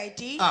വണ്ടിയിൽ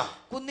കയറ്റി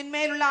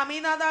കുന്നിന്മേലുള്ള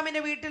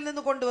അമീനാദാമിന്റെ വീട്ടിൽ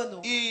നിന്ന് കൊണ്ടുവന്നു.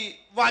 ഈ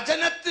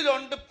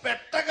വചനത്തിലുണ്ട്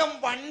പെട്ടകം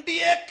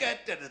വണ്ടിയെ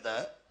കയറ്റരുത്,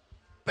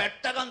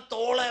 പെട്ടകം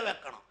തോളെ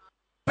വെക്കണം.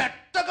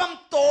 പെട്ടകം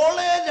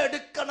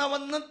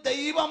തോളേലെടുക്കണമെന്ന്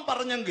ദൈവം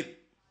പറഞ്ഞെങ്കിൽ,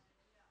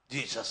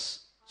 ജീസസ്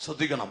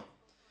ശ്രദ്ധിക്കണം,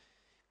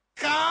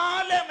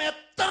 കാലം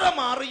എത്ര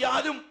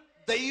മാറിയാലും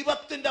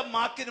ദൈവത്തിന്റെ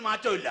വാക്കിന്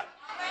മാറ്റമില്ല.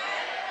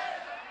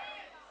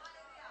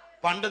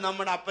 പണ്ട്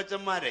നമ്മുടെ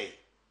അപ്പച്ചന്മാരെ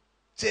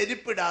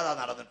ചെരുപ്പിടാതെ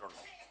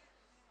നടന്നിട്ടുണ്ടോ?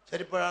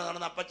 ചെരുപ്പിടാതെ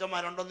നടന്ന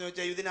അപ്പച്ചന്മാരുണ്ടോന്ന്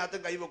ചോദിച്ചാൽ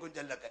ഇതിനകത്തും കൈവെക്കും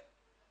ചെല്ലൊക്കെ.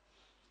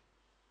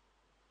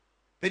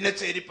 പിന്നെ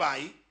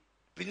ചെരുപ്പായി,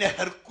 പിന്നെ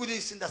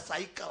ഹെർക്കുലീസിന്റെ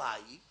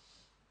സൈക്കിളായി,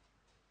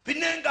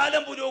 പിന്നെയും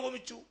കാലം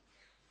പുരോഗമിച്ചു,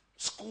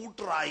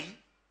 സ്കൂട്ടറായി,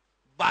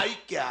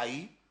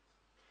 ബൈക്കായി,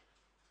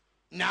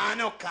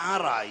 നാനോ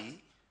കാറായി,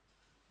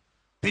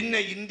 പിന്നെ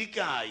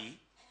ഇൻഡിക്കായി,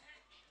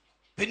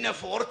 പിന്നെ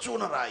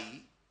ഫോർച്യൂണറായി,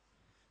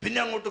 പിന്നെ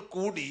അങ്ങോട്ട്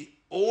കൂടി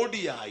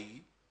ഓഡിയായി,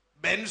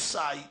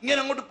 ബെൻസായി, ഇങ്ങനെ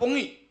അങ്ങോട്ട്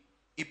പൊങ്ങി.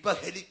 ഇപ്പൊ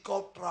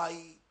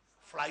ഹെലികോപ്റ്ററായി,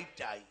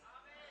 ഫ്ലൈറ്റായി.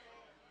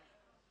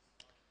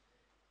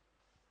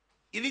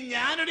 ഇനി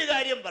ഞാനൊരു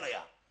കാര്യം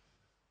പറയാം.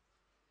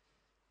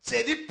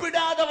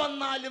 ചെരുപ്പിടാതെ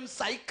വന്നാലും,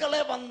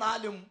 സൈക്കിളെ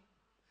വന്നാലും,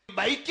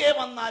 ബൈക്കേ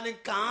വന്നാലും,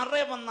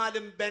 കാറേ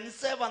വന്നാലും,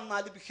 ബെൻസേ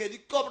വന്നാലും,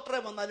 ഹെലികോപ്റ്ററെ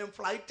വന്നാലും,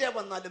 ഫ്ലൈറ്റേ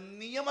വന്നാലും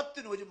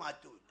നിയമത്തിനൊരു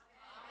മാറ്റവും.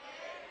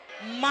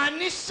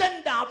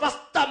 മനുഷ്യന്റെ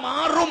അവസ്ഥ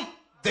മാറും,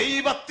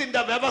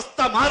 ദൈവത്തിന്റെ വ്യവസ്ഥ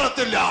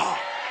മാറത്തില്ല.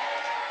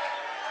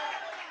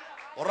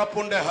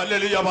 ഉറപ്പുണ്ട്?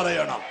 ഹല്ലേലൂയ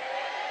പറയണം.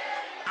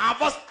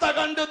 അവസ്ഥ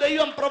കണ്ട്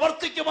ദൈവം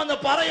പ്രവർത്തിക്കുമെന്ന്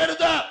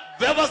പറയരുത്,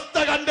 വ്യവസ്ഥ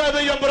കണ്ട്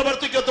ദൈവം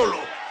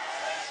പ്രവർത്തിക്കത്തുള്ളൂ.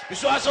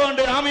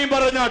 വിശ്വാസമുണ്ട്? ആമീൻ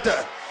പറഞ്ഞാട്ട്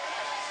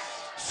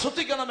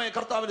ശ്രദ്ധിക്കണമേ.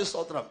 കർത്താവിന്റെ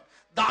സ്തോത്രം.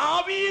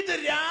 ദാവീദ്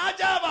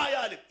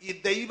രാജാവായാലും ഈ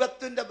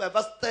ദൈവത്തിന്റെ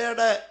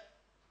വ്യവസ്ഥയുടെ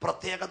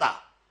പ്രത്യേകത,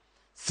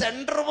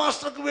 സെൻട്രൽ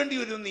മാസ്റ്റർക്ക് വേണ്ടി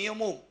ഒരു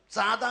നിയമവും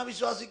സാധാ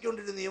വിശ്വാസിക്ക്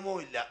വേണ്ടി ഒരു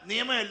നിയമവും ഇല്ല.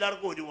 നിയമം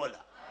എല്ലാവർക്കും ഒരുപോലെ.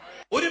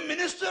 ഒരു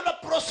മിനിസ്റ്ററുടെ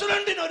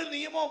പ്രസിഡന്റിന് ഒരു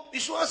നിയമവും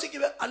വിശ്വാസിക്ക്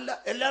അല്ല,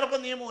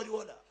 എല്ലാവർക്കും നിയമം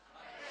ഒരുപോലെ.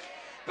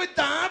 ഇപ്പൊ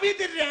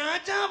ദാവീദ്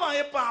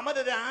രാജാവായപ്പോ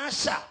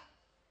അവനൊരാശ,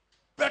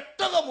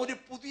 പെട്ടകം ഒരു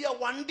പുതിയ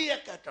വണ്ടിയെ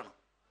കയറ്റണം.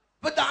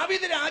 ഇപ്പൊ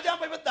ദാവീദ്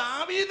രാജാവായപ്പോ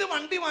ദാവീദ്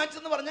വണ്ടി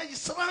വാങ്ങിച്ചെന്ന് പറഞ്ഞാൽ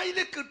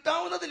ഇസ്രായേലിൽ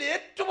കിട്ടാവുന്നതിൽ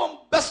ഏറ്റവും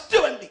ബെസ്റ്റ്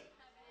വണ്ടി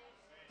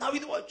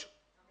ദാവീദ് വാങ്ങിച്ചു.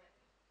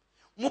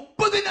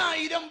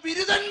 30,000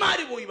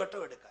 ബിരുദന്മാര് പോയി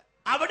വെട്ടം എടുക്കാൻ.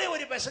 അവിടെ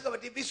ഒരു പെശക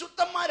പറ്റി.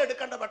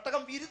 വിശുദ്ധന്മാരെടുക്കേണ്ട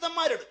പെട്ടകം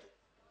ബിരുദന്മാരെടുത്തു.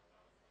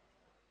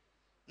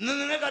 ഇന്ന്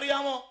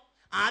നിനക്കറിയാമോ,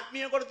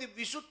 ആത്മീയ കൊടുത്ത്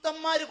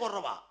വിശുദ്ധന്മാര്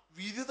കുറവാ,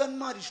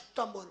 ബിരുദന്മാർ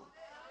ഇഷ്ടം പോലും.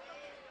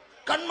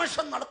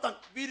 കൺവെൻഷൻ നടത്താൻ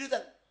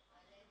ബിരുദൻ,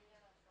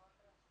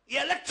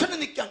 ഇലക്ഷന്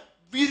നിൽക്കാൻ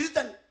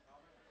ബിരുദൻ,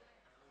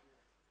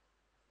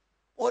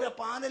 ഓരോ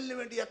പാനലിന്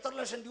വേണ്ടി എത്ര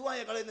ലക്ഷം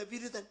രൂപയെ കളയുന്ന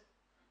ബിരുദൻ.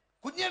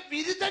 കുഞ്ഞെ,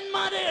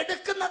 ബിരുദന്മാരെ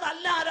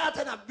എടുക്കുന്നതല്ല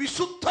ആരാധന,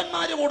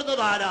 വിശുദ്ധന്മാര്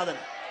കൂടുന്നത് ആരാധന.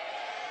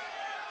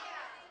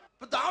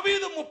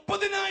 ദാവീദ്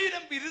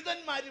 30,000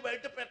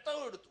 ബിരുദന്മാരുമായിട്ട്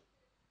പെട്ടകം എടുത്തു.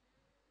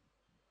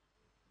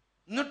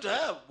 എന്നിട്ട്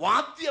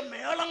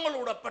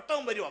വാദ്യമേളങ്ങളോടെ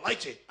പെട്ടകം വരുവാ.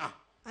 വായിച്ചേ.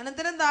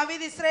 അനന്തരം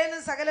ദാവീദ്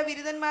ഇസ്രായേലിൽ സകല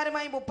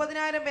ബിരുദന്മാരുമായി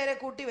 30,000 പേരെ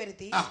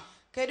കൂട്ടിവരുത്തി.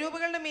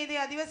 കെരൂബുകളുടെ മീതെ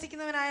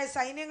അധിവസിക്കുന്നവനായ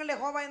സൈന്യങ്ങളുടെ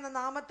യഹോവ എന്ന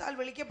നാമത്താൽ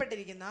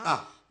വിളിക്കപ്പെട്ടിരിക്കുന്ന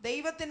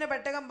ദൈവത്തിന്റെ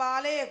പെട്ടകം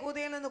ബാലെ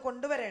യഹൂദയിൽ നിന്ന്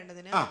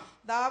കൊണ്ടുവരേണ്ടതിന്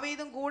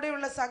ദാവീദും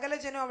കൂടെയുള്ള സകല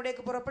ജനം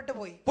അവിടേക്ക് പുറപ്പെട്ടു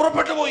പോയി.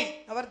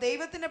 അവർ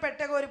ദൈവത്തിന്റെ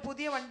പെട്ടകം ഒരു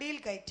പുതിയ വണ്ടിയിൽ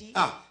കയറ്റി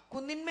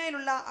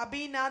കുന്നിന്മേലുള്ള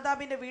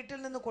അബീനാദാബിന്റെ വീട്ടിൽ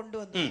നിന്ന്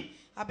കൊണ്ടുവന്നു.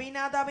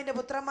 അബീനാദാബിന്റെ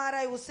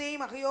പുത്രന്മാരായ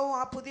ഉസയും അഹിയോവും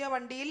ആ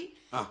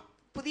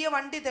പുതിയ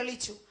വണ്ടി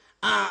തെളിച്ചു.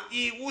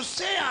 ഈ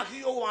ഉസേ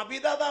അഹിയോവും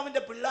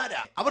അബീനാദാബിന്റെ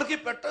പിള്ളാരാ. അവർക്ക് ഈ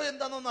പെട്ടകം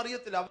എന്താണെന്നൊന്നും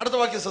അറിയത്തില്ല. അടുത്ത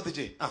വാക്യം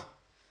ശ്രദ്ധിച്ചേ.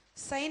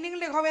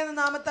 സൈന്യങ്ങളുടെ യഹോവ എന്ന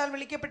നാമത്താൽ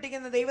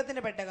വിളിക്കപ്പെട്ടിരിക്കുന്ന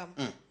ദൈവത്തിന്റെ പെട്ടകം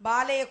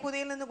ബാലെ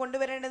യഹൂദയിൽ നിന്ന്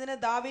കൊണ്ടുവരേണ്ടതിന്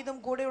ദാവീദും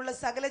കൂടെയുള്ള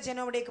സകല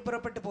ജനം അവിടേക്ക്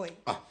പുറപ്പെട്ടു പോയി.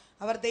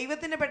 അവർ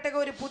ദൈവത്തിന്റെ പെട്ടകം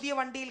ഒരു പുതിയ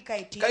വണ്ടിയിൽ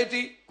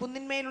കയറ്റി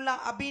കുന്നിന്മേലുള്ള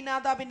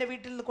അബീനാദാബിന്റെ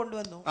വീട്ടിൽ നിന്ന്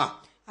കൊണ്ടുവന്നു.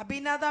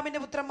 അബീനാദാബിന്റെ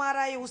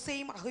പുത്രന്മാരായ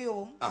ഉസയും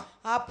അഹിയോവും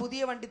ആ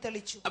പുതിയ വണ്ടി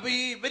തെളിച്ചു. അപ്പൊ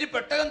ഈ ഇവര്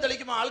പെട്ടകം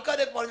തെളിക്കുമ്പോ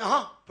ആൾക്കാരൊക്കെ പറഞ്ഞു,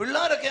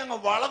 പിള്ളേരൊക്കെ അങ്ങ്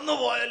വളർന്നു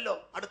പോയല്ലോ.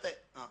 അടുത്ത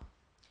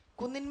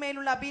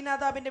കുന്നിന്മേലുള്ള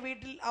അബീനാദാബിന്റെ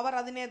വീട്ടിൽ അവർ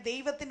അതിനെ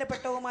ദൈവത്തിന്റെ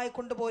പെട്ടകവുമായി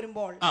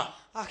കൊണ്ടുപോരുമ്പോൾ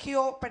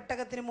അഹിയോ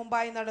പെട്ടകത്തിന്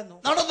മുമ്പായി നടന്നു.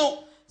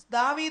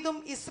 ദാവീദും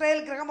ഇസ്രായേൽ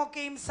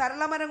ഗൃഹമൊക്കെയും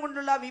സരളമരം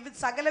കൊണ്ടുള്ള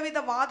സകലവിധ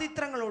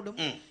വാദിത്രങ്ങളോടും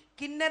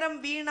കിന്നരം,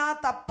 വീണ,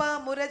 തപ്പ്,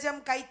 മുരജം,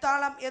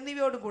 കൈത്താളം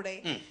എന്നിവയോടുകൂടെ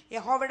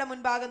യഹോവയുടെ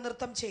മുൻപാകെ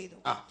നൃത്തം ചെയ്തു.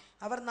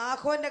 അവർ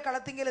നാഹോന്റെ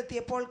കളത്തിങ്കിൽ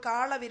എത്തിയപ്പോൾ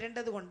കാള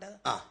വിരണ്ടതുകൊണ്ട്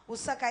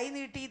ഉസ്സ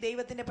കൈനീട്ടി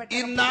ദൈവത്തിന്റെ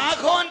പെട്ടകം.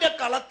 നാഹോന്റെ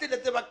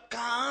കളത്തിലെത്തിയപ്പോ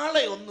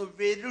കാളയൊന്ന്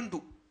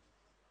വെരുണ്ടു.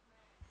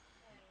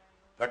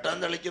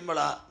 പെട്ടെന്ന്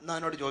തെളിക്കുമ്പോഴാ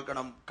എന്നോട്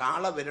ചോദിക്കണം,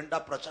 കാള വരണ്ട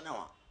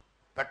പ്രശ്നമാണ്.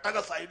 പെട്ടക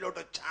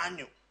സൈഡിലോട്ട്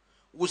ചാഞ്ഞു.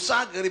 ഉസ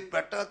കയറി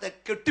പെട്ടകത്തെ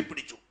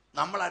കെട്ടിപ്പിടിച്ചു.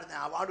 നമ്മളായിരുന്നു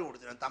അവാർഡ്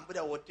കൊടുത്തിരുന്നു. തമ്പുര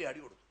ഒറ്റ അടി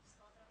കൊടുത്തു.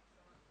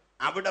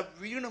 അവിടെ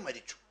വീണ്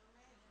മരിച്ചു.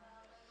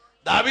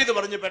 ദാവീദ്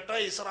പറഞ്ഞു,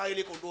 പെട്ടകം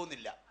ഇസ്രായേലിൽ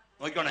കൊണ്ടുപോകുന്നില്ല.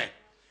 നോക്കണേ,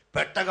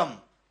 പെട്ടകം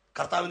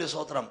കർത്താവിന്റെ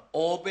സ്തോത്രം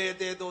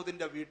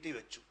ഓബേദേദോദിന്റെ വീട്ടിൽ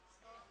വെച്ചു.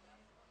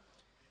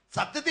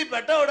 സത്യത്തിൽ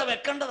പെട്ടകം ഇവിടെ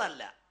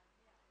വെക്കേണ്ടതല്ല.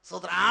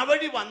 സ്തോത്രം ആ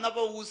വഴി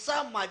വന്നപ്പോ ഉസ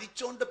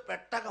മരിച്ചോണ്ട്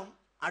പെട്ടകം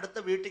അടുത്ത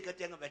വീട്ടിൽ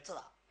കെട്ടി അങ്ങ്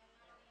വെച്ചതാ.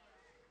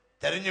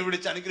 തെരഞ്ഞു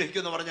പിടിച്ച്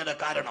അനുഗ്രഹിക്കുന്നു പറഞ്ഞതിന്റെ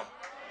കാരണം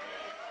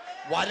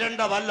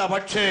വരണ്ടതല്ല,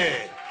 പക്ഷേ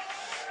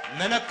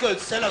നിനക്ക്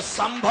ചില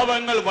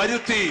സംഭവങ്ങൾ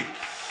വരുത്തി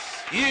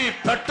ഈ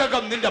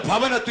പെട്ടകം നിന്റെ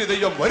ഭവനത്തിൽ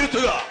ദൈവം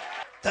വരുത്തുക.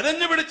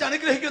 തെരഞ്ഞു പിടിച്ച്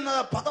അനുഗ്രഹിക്കുന്ന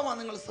പദമാണ്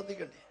നിങ്ങൾ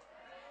ശ്രദ്ധിക്കണ്ടേ.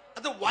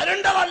 അത്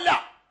വരണ്ടതല്ല,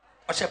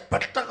 പക്ഷെ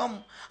പെട്ടകം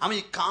അവൻ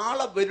ഈ കാള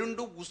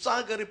വരുണ്ടു, ഉസാ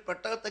കയറി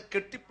പെട്ടകത്തെ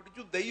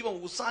കെട്ടിപ്പിടിച്ചു. ദൈവം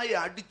ഉസായെ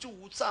അടിച്ചു,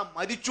 ഉസാ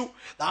മരിച്ചു.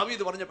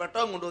 ദാവീദ് പറഞ്ഞ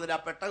പെട്ടകം കൊണ്ടുവന്നില്ല.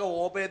 ആ പെട്ടകം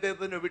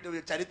ഓബേദേദോദിനെ വിട്ട്.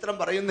 ചരിത്രം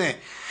പറയുന്നേ,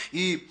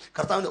 ഈ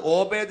കർത്താവിന്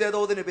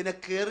ഓബേദേദോദിന് പിന്നെ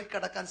കയറി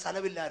കിടക്കാൻ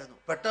സ്ഥലമില്ലായിരുന്നു.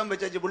 പെട്ടകം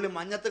വെച്ചു പുള്ളി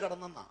മഞ്ഞത്ത്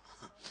കിടന്നെന്നാ.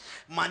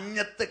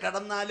 മഞ്ഞത്ത്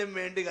കിടന്നാലും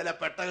വേണ്ടികല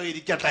പെട്ടകം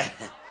ഇരിക്കട്ടെ.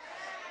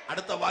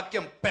 അടുത്ത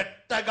വാക്യം,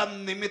 പെട്ടകം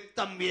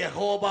നിമിത്തം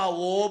യഹോവ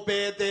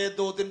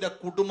ഓബേദേദോദിന്റെ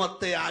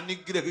കുടുംബത്തെ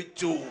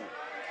അനുഗ്രഹിച്ചു.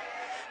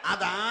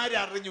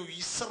 അതാരറിഞ്ഞു?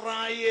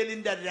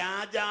 ഇസ്രായേലിന്റെ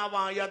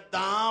രാജാവായ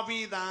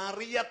ദാവീദ്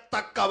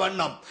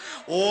അറിയത്തക്കവണ്ണം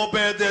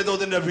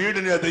ഓബേദേദോദിന്റെ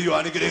വീടിനെ ദൈവം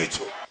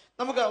അനുഗ്രഹിച്ചു.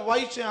 നമുക്ക്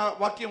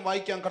വാക്യം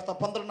വായിക്കാം. കർത്താവ്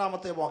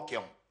 12-ാമത്തെ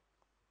വാക്യം,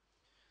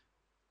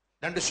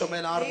 2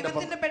 ശമൂവേൽ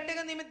 6-ന്റെ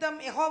പെട്ടകം നിമിത്തം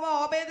യഹോവ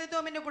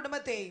ഓബേദേദോമിന്റെ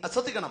കുടുംബത്തെ.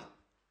 ശ്രദ്ധിക്കണം,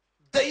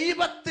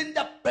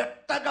 ദൈവത്തിന്റെ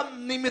പെട്ടകം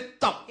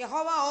നിമിത്തം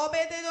യഹോവ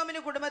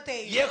ഓബേദേദോമിന്റെ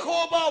കുടുംബത്തെയും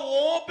യഹോവ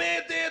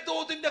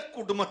ഓബേദേദോദിന്റെ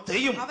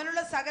കുടുംബത്തെയും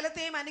അവനുള്ള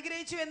സകലത്തെയും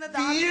അനുഗ്രഹിച്ചു എന്ന്.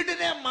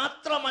 വീടിനെ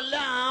മാത്രമല്ല,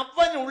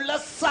 അവനുള്ള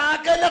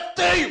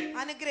സകലത്തെയും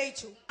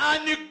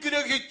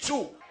അനുഗ്രഹിച്ചു.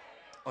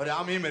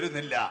 ഒരാമയും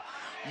വരുന്നില്ല.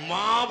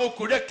 മാവ്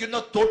കുഴയ്ക്കുന്ന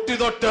തൊട്ടി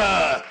തൊട്ട്,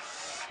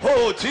 ഓ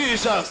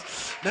ജീസസ്,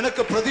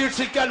 നിനക്ക്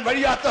പ്രതീക്ഷിക്കാൻ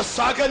വഴിയാത്ത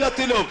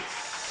സകലത്തിലും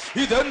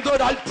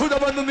ഇതെന്തൊരു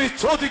അത്ഭുതമെന്ന് നീ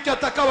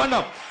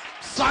ചോദിക്കത്തക്കവണ്ണം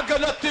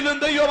സകലത്തിലും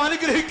ദൈവം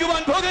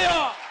അനുഗ്രഹിക്കുവാൻ പോകുകയാ.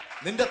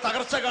 നിന്റെ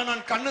തകർച്ച കാണാൻ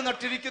കണ്ണു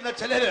നട്ടിരിക്കുന്ന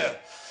ചിലര്,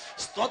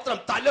 സ്തോത്രം,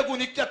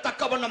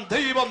 തലകുനിക്കത്തക്കവണ്ണം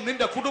ദൈവം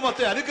നിന്റെ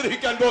കുടുംബത്തെ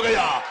അനുഗ്രഹിക്കാൻ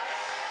പോകുകയാ.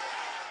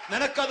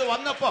 നിനക്കത്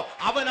വന്നപ്പോ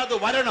അവനത്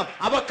വരണം,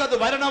 അവക്കത്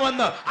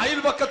വരണമെന്ന്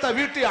അയൽവക്കത്തെ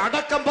വീട്ടിൽ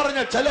അടക്കം പറഞ്ഞ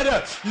ചിലര്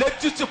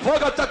ലജ്ജിച്ചു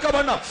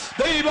പോകത്തക്കവണ്ണം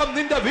ദൈവം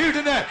നിന്റെ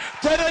വീടിനെ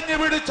തെരഞ്ഞു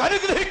പിടിച്ച്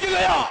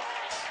അനുഗ്രഹിക്കുകയാ.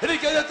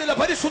 എനിക്കറിയത്തില്ല,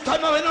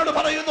 പരിശുദ്ധാത്മാവ് എന്നോട്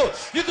പറയുന്നു,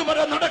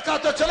 ഇതുവരെ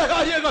നടക്കാത്ത ചില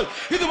കാര്യങ്ങൾ,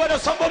 ഇതുവരെ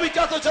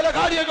സംഭവിക്കാത്ത ചില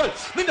കാര്യങ്ങൾ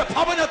നിന്റെ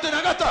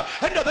ഭവനത്തിനകത്ത്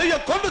എന്റെ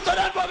ദൈവം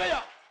കൊണ്ടുതരാൻ പോകുകയാ.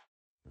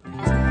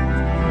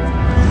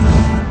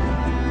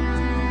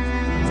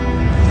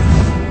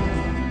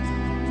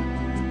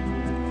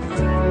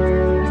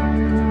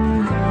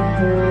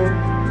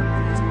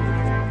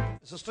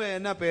 സിസ്റ്റർ,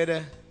 എന്നാ പേര്?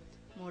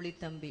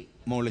 മോളിത്തമ്പി.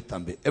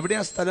 മോളിത്തമ്പി.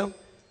 എവിടെയാ സ്ഥലം?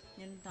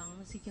 ഞാൻ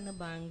താമസിക്കുന്ന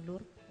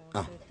ബാംഗ്ലൂർ.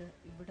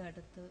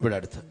 ഇവിടെ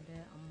അടുത്ത്.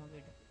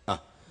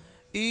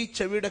 ഈ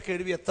ചെവിയുടെ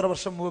കേൾവി എത്ര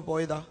വർഷം മുമ്പ്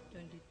പോയതാ?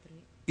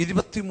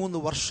 23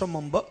 വർഷം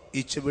മുമ്പ്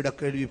ഈ ചെവിയുടെ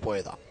കേൾവി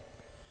പോയതാ.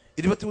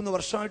 23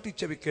 വർഷമായിട്ട് ഈ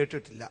ചെവി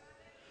കേട്ടിട്ടില്ല.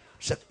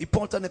 പക്ഷെ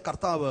ഇപ്പോൾ തന്നെ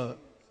കർത്താവ്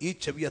ഈ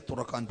ചെവിയെ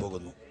തുറക്കാൻ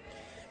പോകുന്നു.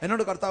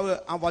 എന്നോട് കർത്താവ്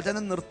ആ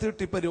വചനം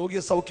നിർത്തിയിട്ട് ഇപ്പൊ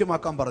രോഗിയെ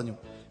സൗഖ്യമാക്കാൻ പറഞ്ഞു.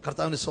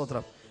 കർത്താവിന്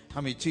സ്തോത്രം.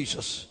 ആമേൻ.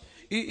 ജീസസ്.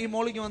 ഈ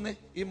മോളിക്ക് വന്നേ,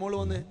 ഈ മോള്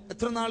വന്നേ.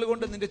 എത്ര നാൾ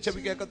കൊണ്ട് നിന്റെ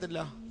ചെവി കേൾക്കത്തില്ല?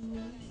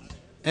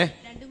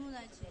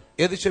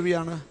 ഏത്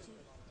ചെവിയാണ്?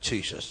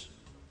 ജീസസ്.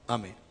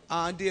 ആമേൻ. ആ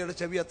ആന്റിയുടെ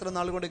ചെവി എത്ര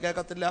നാൾ കൊണ്ട്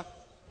കേൾക്കത്തില്ല?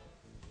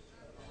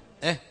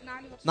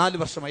 4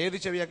 വർഷമായി. ഏത്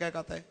ചെവിയാ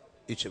കേൾക്കാത്ത?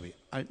 ഈ ചെവി.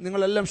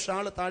 നിങ്ങളെല്ലാം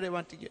ഷാള് താഴെ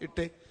മാറ്റി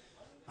ഇട്ടേ.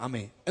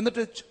 ആമേ.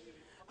 എന്നിട്ട്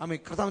ആമേ,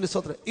 കർത്താവിന്റെ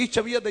സ്തോത്രം. ഈ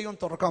ചെവിയെ ദൈവം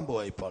തുറക്കാൻ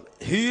പോവാ ഇപ്പോൾ.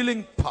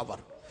 Healing power.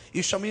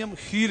 ഈ സമയം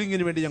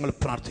ഹീലിംഗിന് വേണ്ടി ഞങ്ങൾ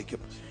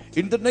പ്രാർത്ഥിക്കും.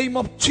 In the name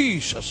of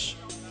Jesus.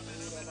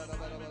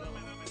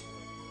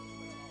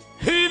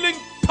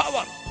 Healing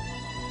power.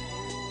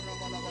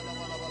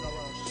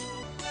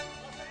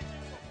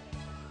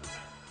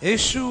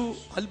 യേശു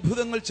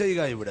അത്ഭുതങ്ങൾ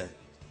ചെയ്യുക ഇവിടെ.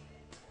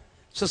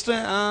 സിസ്റ്റർ,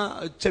 ആ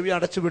ചെവി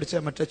അടച്ചു പിടിച്ച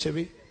മറ്റേ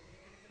ചെവി.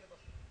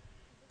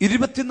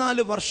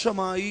 24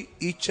 വർഷമായി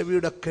ഈ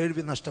ചെവിയുടെ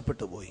കേൾവി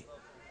നഷ്ടപ്പെട്ടു പോയി.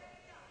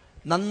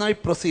 നന്നായി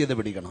പ്രസ് ചെയ്ത്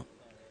പിടിക്കണം.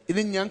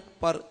 ഇനി ഞാൻ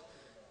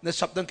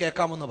ശബ്ദം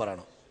കേൾക്കാമെന്ന്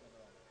പറയണം.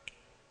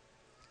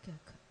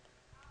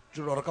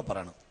 ഉറക്കെ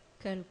പറയണം.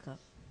 കേൾക്കാം.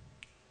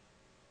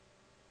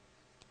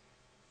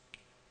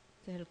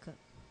 കേൾക്കാം.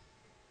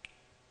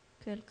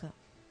 കേൾക്കാം.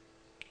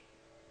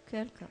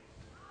 കേൾക്കാം.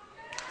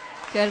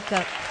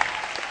 കേൾക്കാം.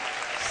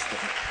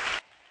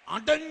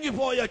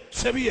 അടഞ്ഞുപോയ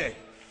ചെവിയെ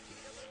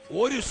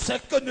 1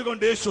 സെക്കൻഡ്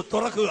കൊണ്ട് യേശു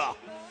തുറക്കുക.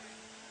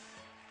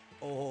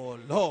 ഓ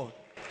ലോർഡ്.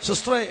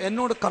 സിസ്റ്ററെ,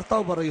 എന്നോട്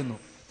കർത്താവ് പറയുന്നു,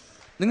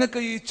 നിങ്ങൾക്ക്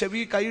ഈ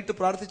ചെവി കൈയിട്ട്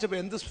പ്രാർത്ഥിച്ചപ്പോൾ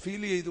എന്ത്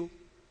ഫീൽ ചെയ്തു?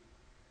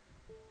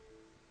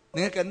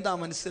 നിങ്ങൾക്ക് എന്താ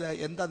മനസ്സിലായി?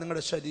 എന്താ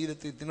നിങ്ങളുടെ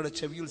ശരീരത്തിൽ, നിങ്ങളുടെ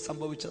ചെവിയിൽ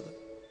സംഭവിച്ചത്?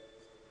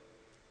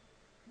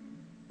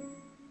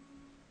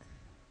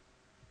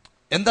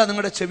 എന്താ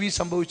നിങ്ങളുടെ ചെവി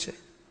സംഭവിച്ചേ?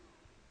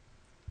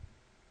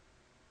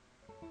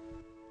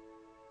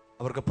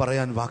 അവർക്ക്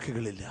പറയാൻ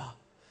വാക്കുകളില്ല.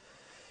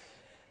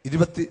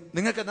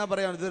 നിങ്ങൾക്ക് എന്നാ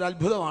പറയാൻ? ഇതൊരു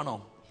അത്ഭുതമാണോ?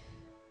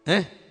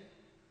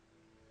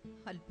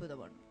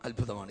 അത്ഭുതമാണ്.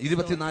 അത്ഭുതമാണ്.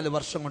 24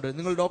 വർഷം കൊണ്ട്.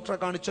 നിങ്ങൾ ഡോക്ടറെ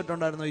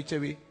കാണിച്ചിട്ടുണ്ടായിരുന്നോ ഈ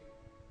ചെവി?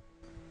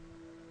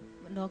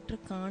 ഡോക്ടറെ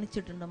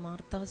കാണിച്ചിട്ടുണ്ട്.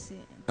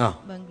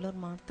 ബാംഗ്ലൂർ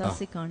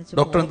മാർത്താസി കാണിച്ചു.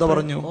 ഡോക്ടർ എന്താ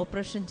പറഞ്ഞു?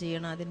 ഓപ്പറേഷൻ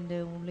ചെയ്യണം, അതിന്റെ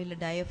ഉള്ളിൽ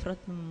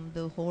ഡയഫ്രം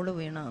ഹോള്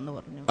വീണെന്ന്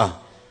പറഞ്ഞു.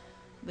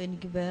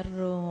 എനിക്ക്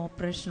വേറൊരു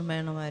ഓപ്പറേഷൻ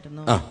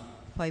വേണമായിരുന്നു,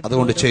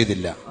 അതുകൊണ്ട്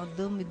ചെയ്തില്ല.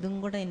 അതും ഇതും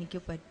കൂടെ എനിക്ക്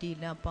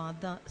പറ്റിയില്ല. അപ്പൊ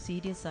അത്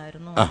സീരിയസ്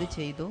ആയിരുന്നു, അത്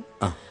ചെയ്തു.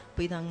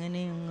 അപ്പൊ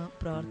ഇതങ്ങനെ അങ്ങ്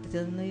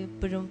പ്രാർത്ഥിച്ചത്.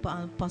 ഇപ്പോഴും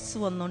പസ്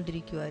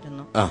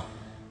വന്നോണ്ടിരിക്കുവായിരുന്നു.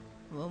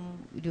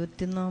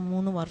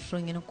 23 വർഷം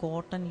ഇങ്ങനെ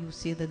കോട്ടൺ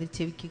യൂസ് ചെയ്തത്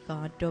ചെവിക്ക്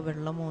കാറ്റോ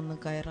വെള്ളമോ ഒന്നും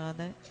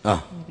കയറാതെ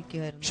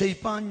ഇരിക്കുവായിരുന്നു. പക്ഷെ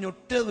ഇപ്പൊ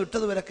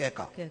ഞൊട്ടത് വരെ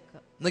കേൾക്കാം.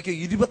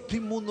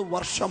 23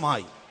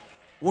 വർഷമായി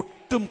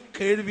ഒട്ടും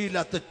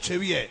കേൾവിയില്ലാത്ത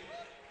ചെവിയെ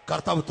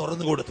കർത്താവ്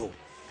തുറന്നു കൊടുത്തു.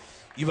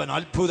 ഇവൻ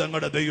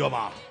അത്ഭുതങ്ങളുടെ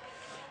ദൈവമാ.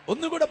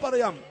 ഒന്നുകൂടെ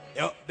പറയാം,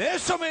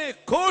 ദേശമേ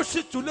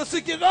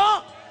ഘോഷിച്ചുല്ലസിക്കുക,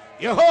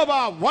 യഹോവ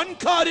വൻ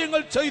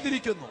കാര്യങ്ങൾ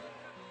ചെയ്തിരിക്കുന്നു.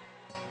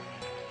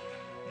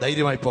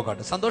 ധൈര്യമായി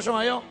പോകാട്ടെ.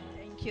 സന്തോഷമായോ?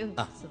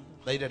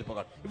 ധൈര്യമായിട്ട്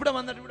പോകാട്ടെ. ഇവിടെ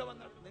വന്നിട്ട്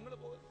നിങ്ങൾ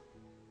പോകും.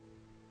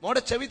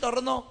 മോടെ ചെവി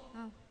തുറന്നോ?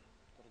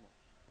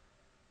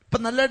 ഇപ്പൊ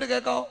നല്ലതായിട്ട്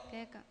കേക്കാവോ?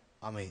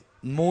 ആമേ.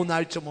 3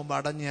 ആഴ്ച മുമ്പ്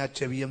അടഞ്ഞ ആ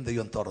ചെവിയും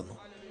ദൈവം തുറന്നു.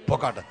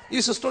 പോകാട്ടെ. ഈ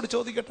സിസ്റ്ററോട്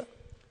ചോദിക്കട്ടെ,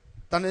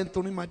 തന്നെ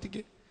തുണി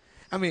മാറ്റിക്ക്.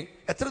 ആമേ.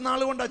 എത്ര നാൾ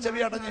കൊണ്ട് ആ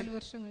ചെവി അടഞ്ഞ?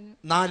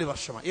 4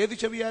 വർഷമായി. ഏത്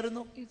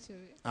ചെവിയായിരുന്നു?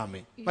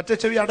 ആമേ. മറ്റേ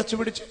ചെവി അടച്ചു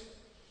പിടിച്ച്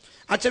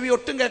ആ ചെവി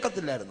ഒട്ടും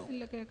കേൾക്കത്തില്ലായിരുന്നു.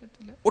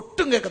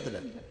 ഒട്ടും കേൾക്കത്തില്ല.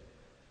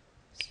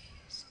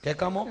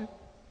 കേക്കാമോ?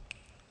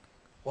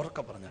 ഉറക്ക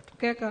പറഞ്ഞാട്ടോ.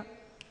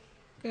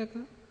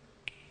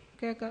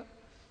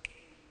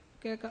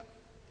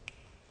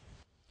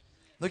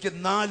 നോക്കി,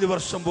 4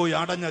 വർഷം പോയി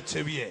അടഞ്ഞ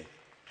ചെവിയെ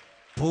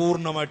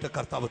പൂർണ്ണമായിട്ട്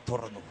കർത്താവ്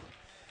തുറന്നു.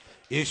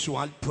 യേശു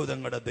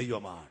അത്ഭുതങ്ങളുടെ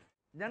ദൈവമാണ്.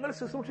 ഞങ്ങൾ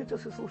ശുശ്രൂഷിച്ച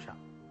ശുശ്രൂഷ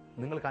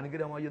നിങ്ങൾക്ക്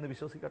അനുഗ്രഹമായി എന്ന്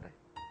വിശ്വസിക്കട്ടെ.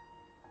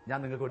 ഞാൻ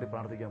നിങ്ങൾക്ക് വേണ്ടി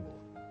പ്രാർത്ഥിക്കാൻ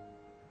പോകും.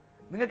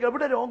 നിങ്ങൾക്ക്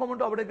എവിടെ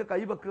രോഗമുണ്ടോ അവിടേക്ക്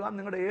കൈവെക്കുക.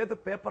 നിങ്ങളുടെ ഏത്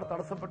പേപ്പർ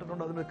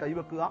തടസ്സപ്പെട്ടിട്ടുണ്ടോ അതിന്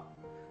കൈവെക്കുക.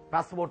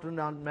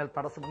 പാസ്പോർട്ടിന് മേൽ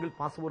തടസ്സമെങ്കിൽ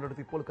പാസ്പോർട്ട്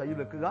എടുത്ത് ഇപ്പോൾ കൈ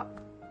വെക്കുക.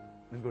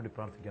 നിങ്ങൾക്ക് വേണ്ടി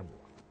പ്രാർത്ഥിക്കാൻ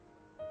പോവാം.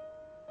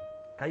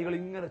 കൈകൾ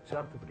ഇങ്ങനെ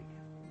ചേർത്ത് പിടിക്കുക.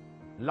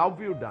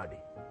 Love you daddy.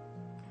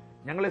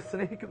 ഞങ്ങളെ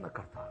സ്നേഹിക്കുന്ന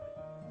കർത്താവ്,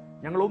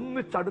 ഞങ്ങൾ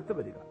ഒന്നിച്ചടുത്ത്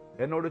വരിക.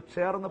 എന്നോട്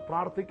ചേർന്ന്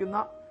പ്രാർത്ഥിക്കുന്ന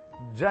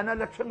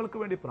ജനലക്ഷങ്ങൾക്ക്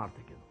വേണ്ടി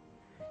പ്രാർത്ഥിക്കുന്നു.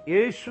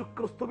 യേശു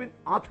ക്രിസ്തുവിൻ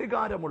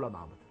അധികാരമുള്ള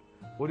നാമത്തിൽ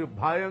ഒരു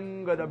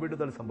ഭയങ്കര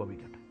വിടുതൽ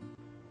സംഭവിക്കട്ടെ.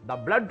 The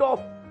blood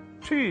of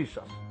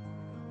Jesus.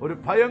 ഒരു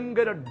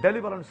ഭയങ്കര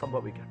ഡെലിവറൻസ്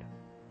സംഭവിക്കട്ടെ.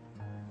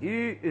 ഈ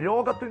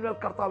രോഗത്തിന്മേൽ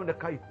കർത്താവിന്റെ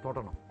കൈ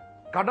തൊടണം.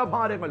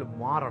 കടഭാരങ്ങൾ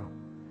മാറണം.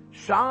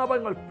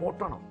 ശാപങ്ങൾ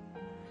പൊട്ടണം.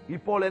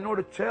 ഇപ്പോൾ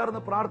എന്നോട്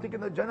ചേർന്ന്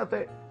പ്രാർത്ഥിക്കുന്ന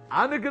ജനത്തെ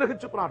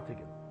അനുഗ്രഹിച്ച്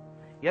പ്രാർത്ഥിക്കുന്നു.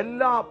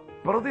 എല്ലാ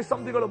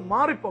പ്രതിസന്ധികളും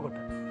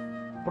മാറിപ്പോകട്ടെ.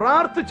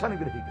 പ്രാർത്ഥിച്ച്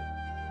അനുഗ്രഹിക്കുന്നു.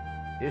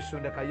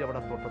 യേശുവിന്റെ കൈ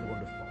അവിടെ തൊട്ടത്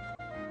കൊണ്ട്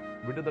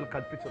വിടുതൽ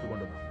കൽപ്പിച്ചത്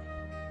കൊണ്ട് നന്ദി.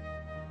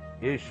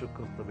 യേശു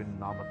ക്രിസ്തുവിൻ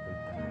നാമത്തിൽ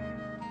തന്നെ.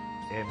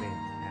 ആമേൻ,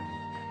 ആമേൻ.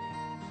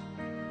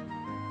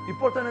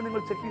 ഇപ്പോൾ തന്നെ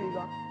നിങ്ങൾ ചെക്ക് ചെയ്യുക.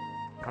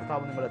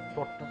 കർത്താവ് നിങ്ങളെ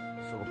തൊട്ട്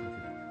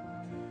സുഖപ്പെടുത്തി.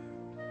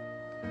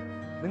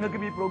 നിങ്ങൾക്ക്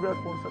ഈ പ്രോഗ്രാം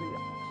സ്പോൺസർ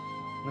ചെയ്യാം.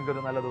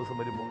 നിങ്ങൾക്കൊരു നല്ല ദിവസം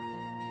വരുമ്പോൾ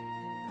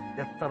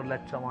എത്ര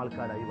ലക്ഷം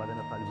ആൾക്കാരായി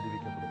വചനത്താൽ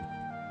വിടുവിക്കപ്പെടുന്നു.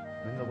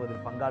 നിങ്ങൾക്ക് അതിൽ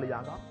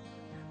പങ്കാളിയാകാം.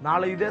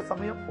 നാളെ ഇതേ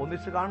സമയം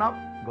ഒന്നിച്ച് കാണാം.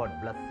 God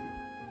bless.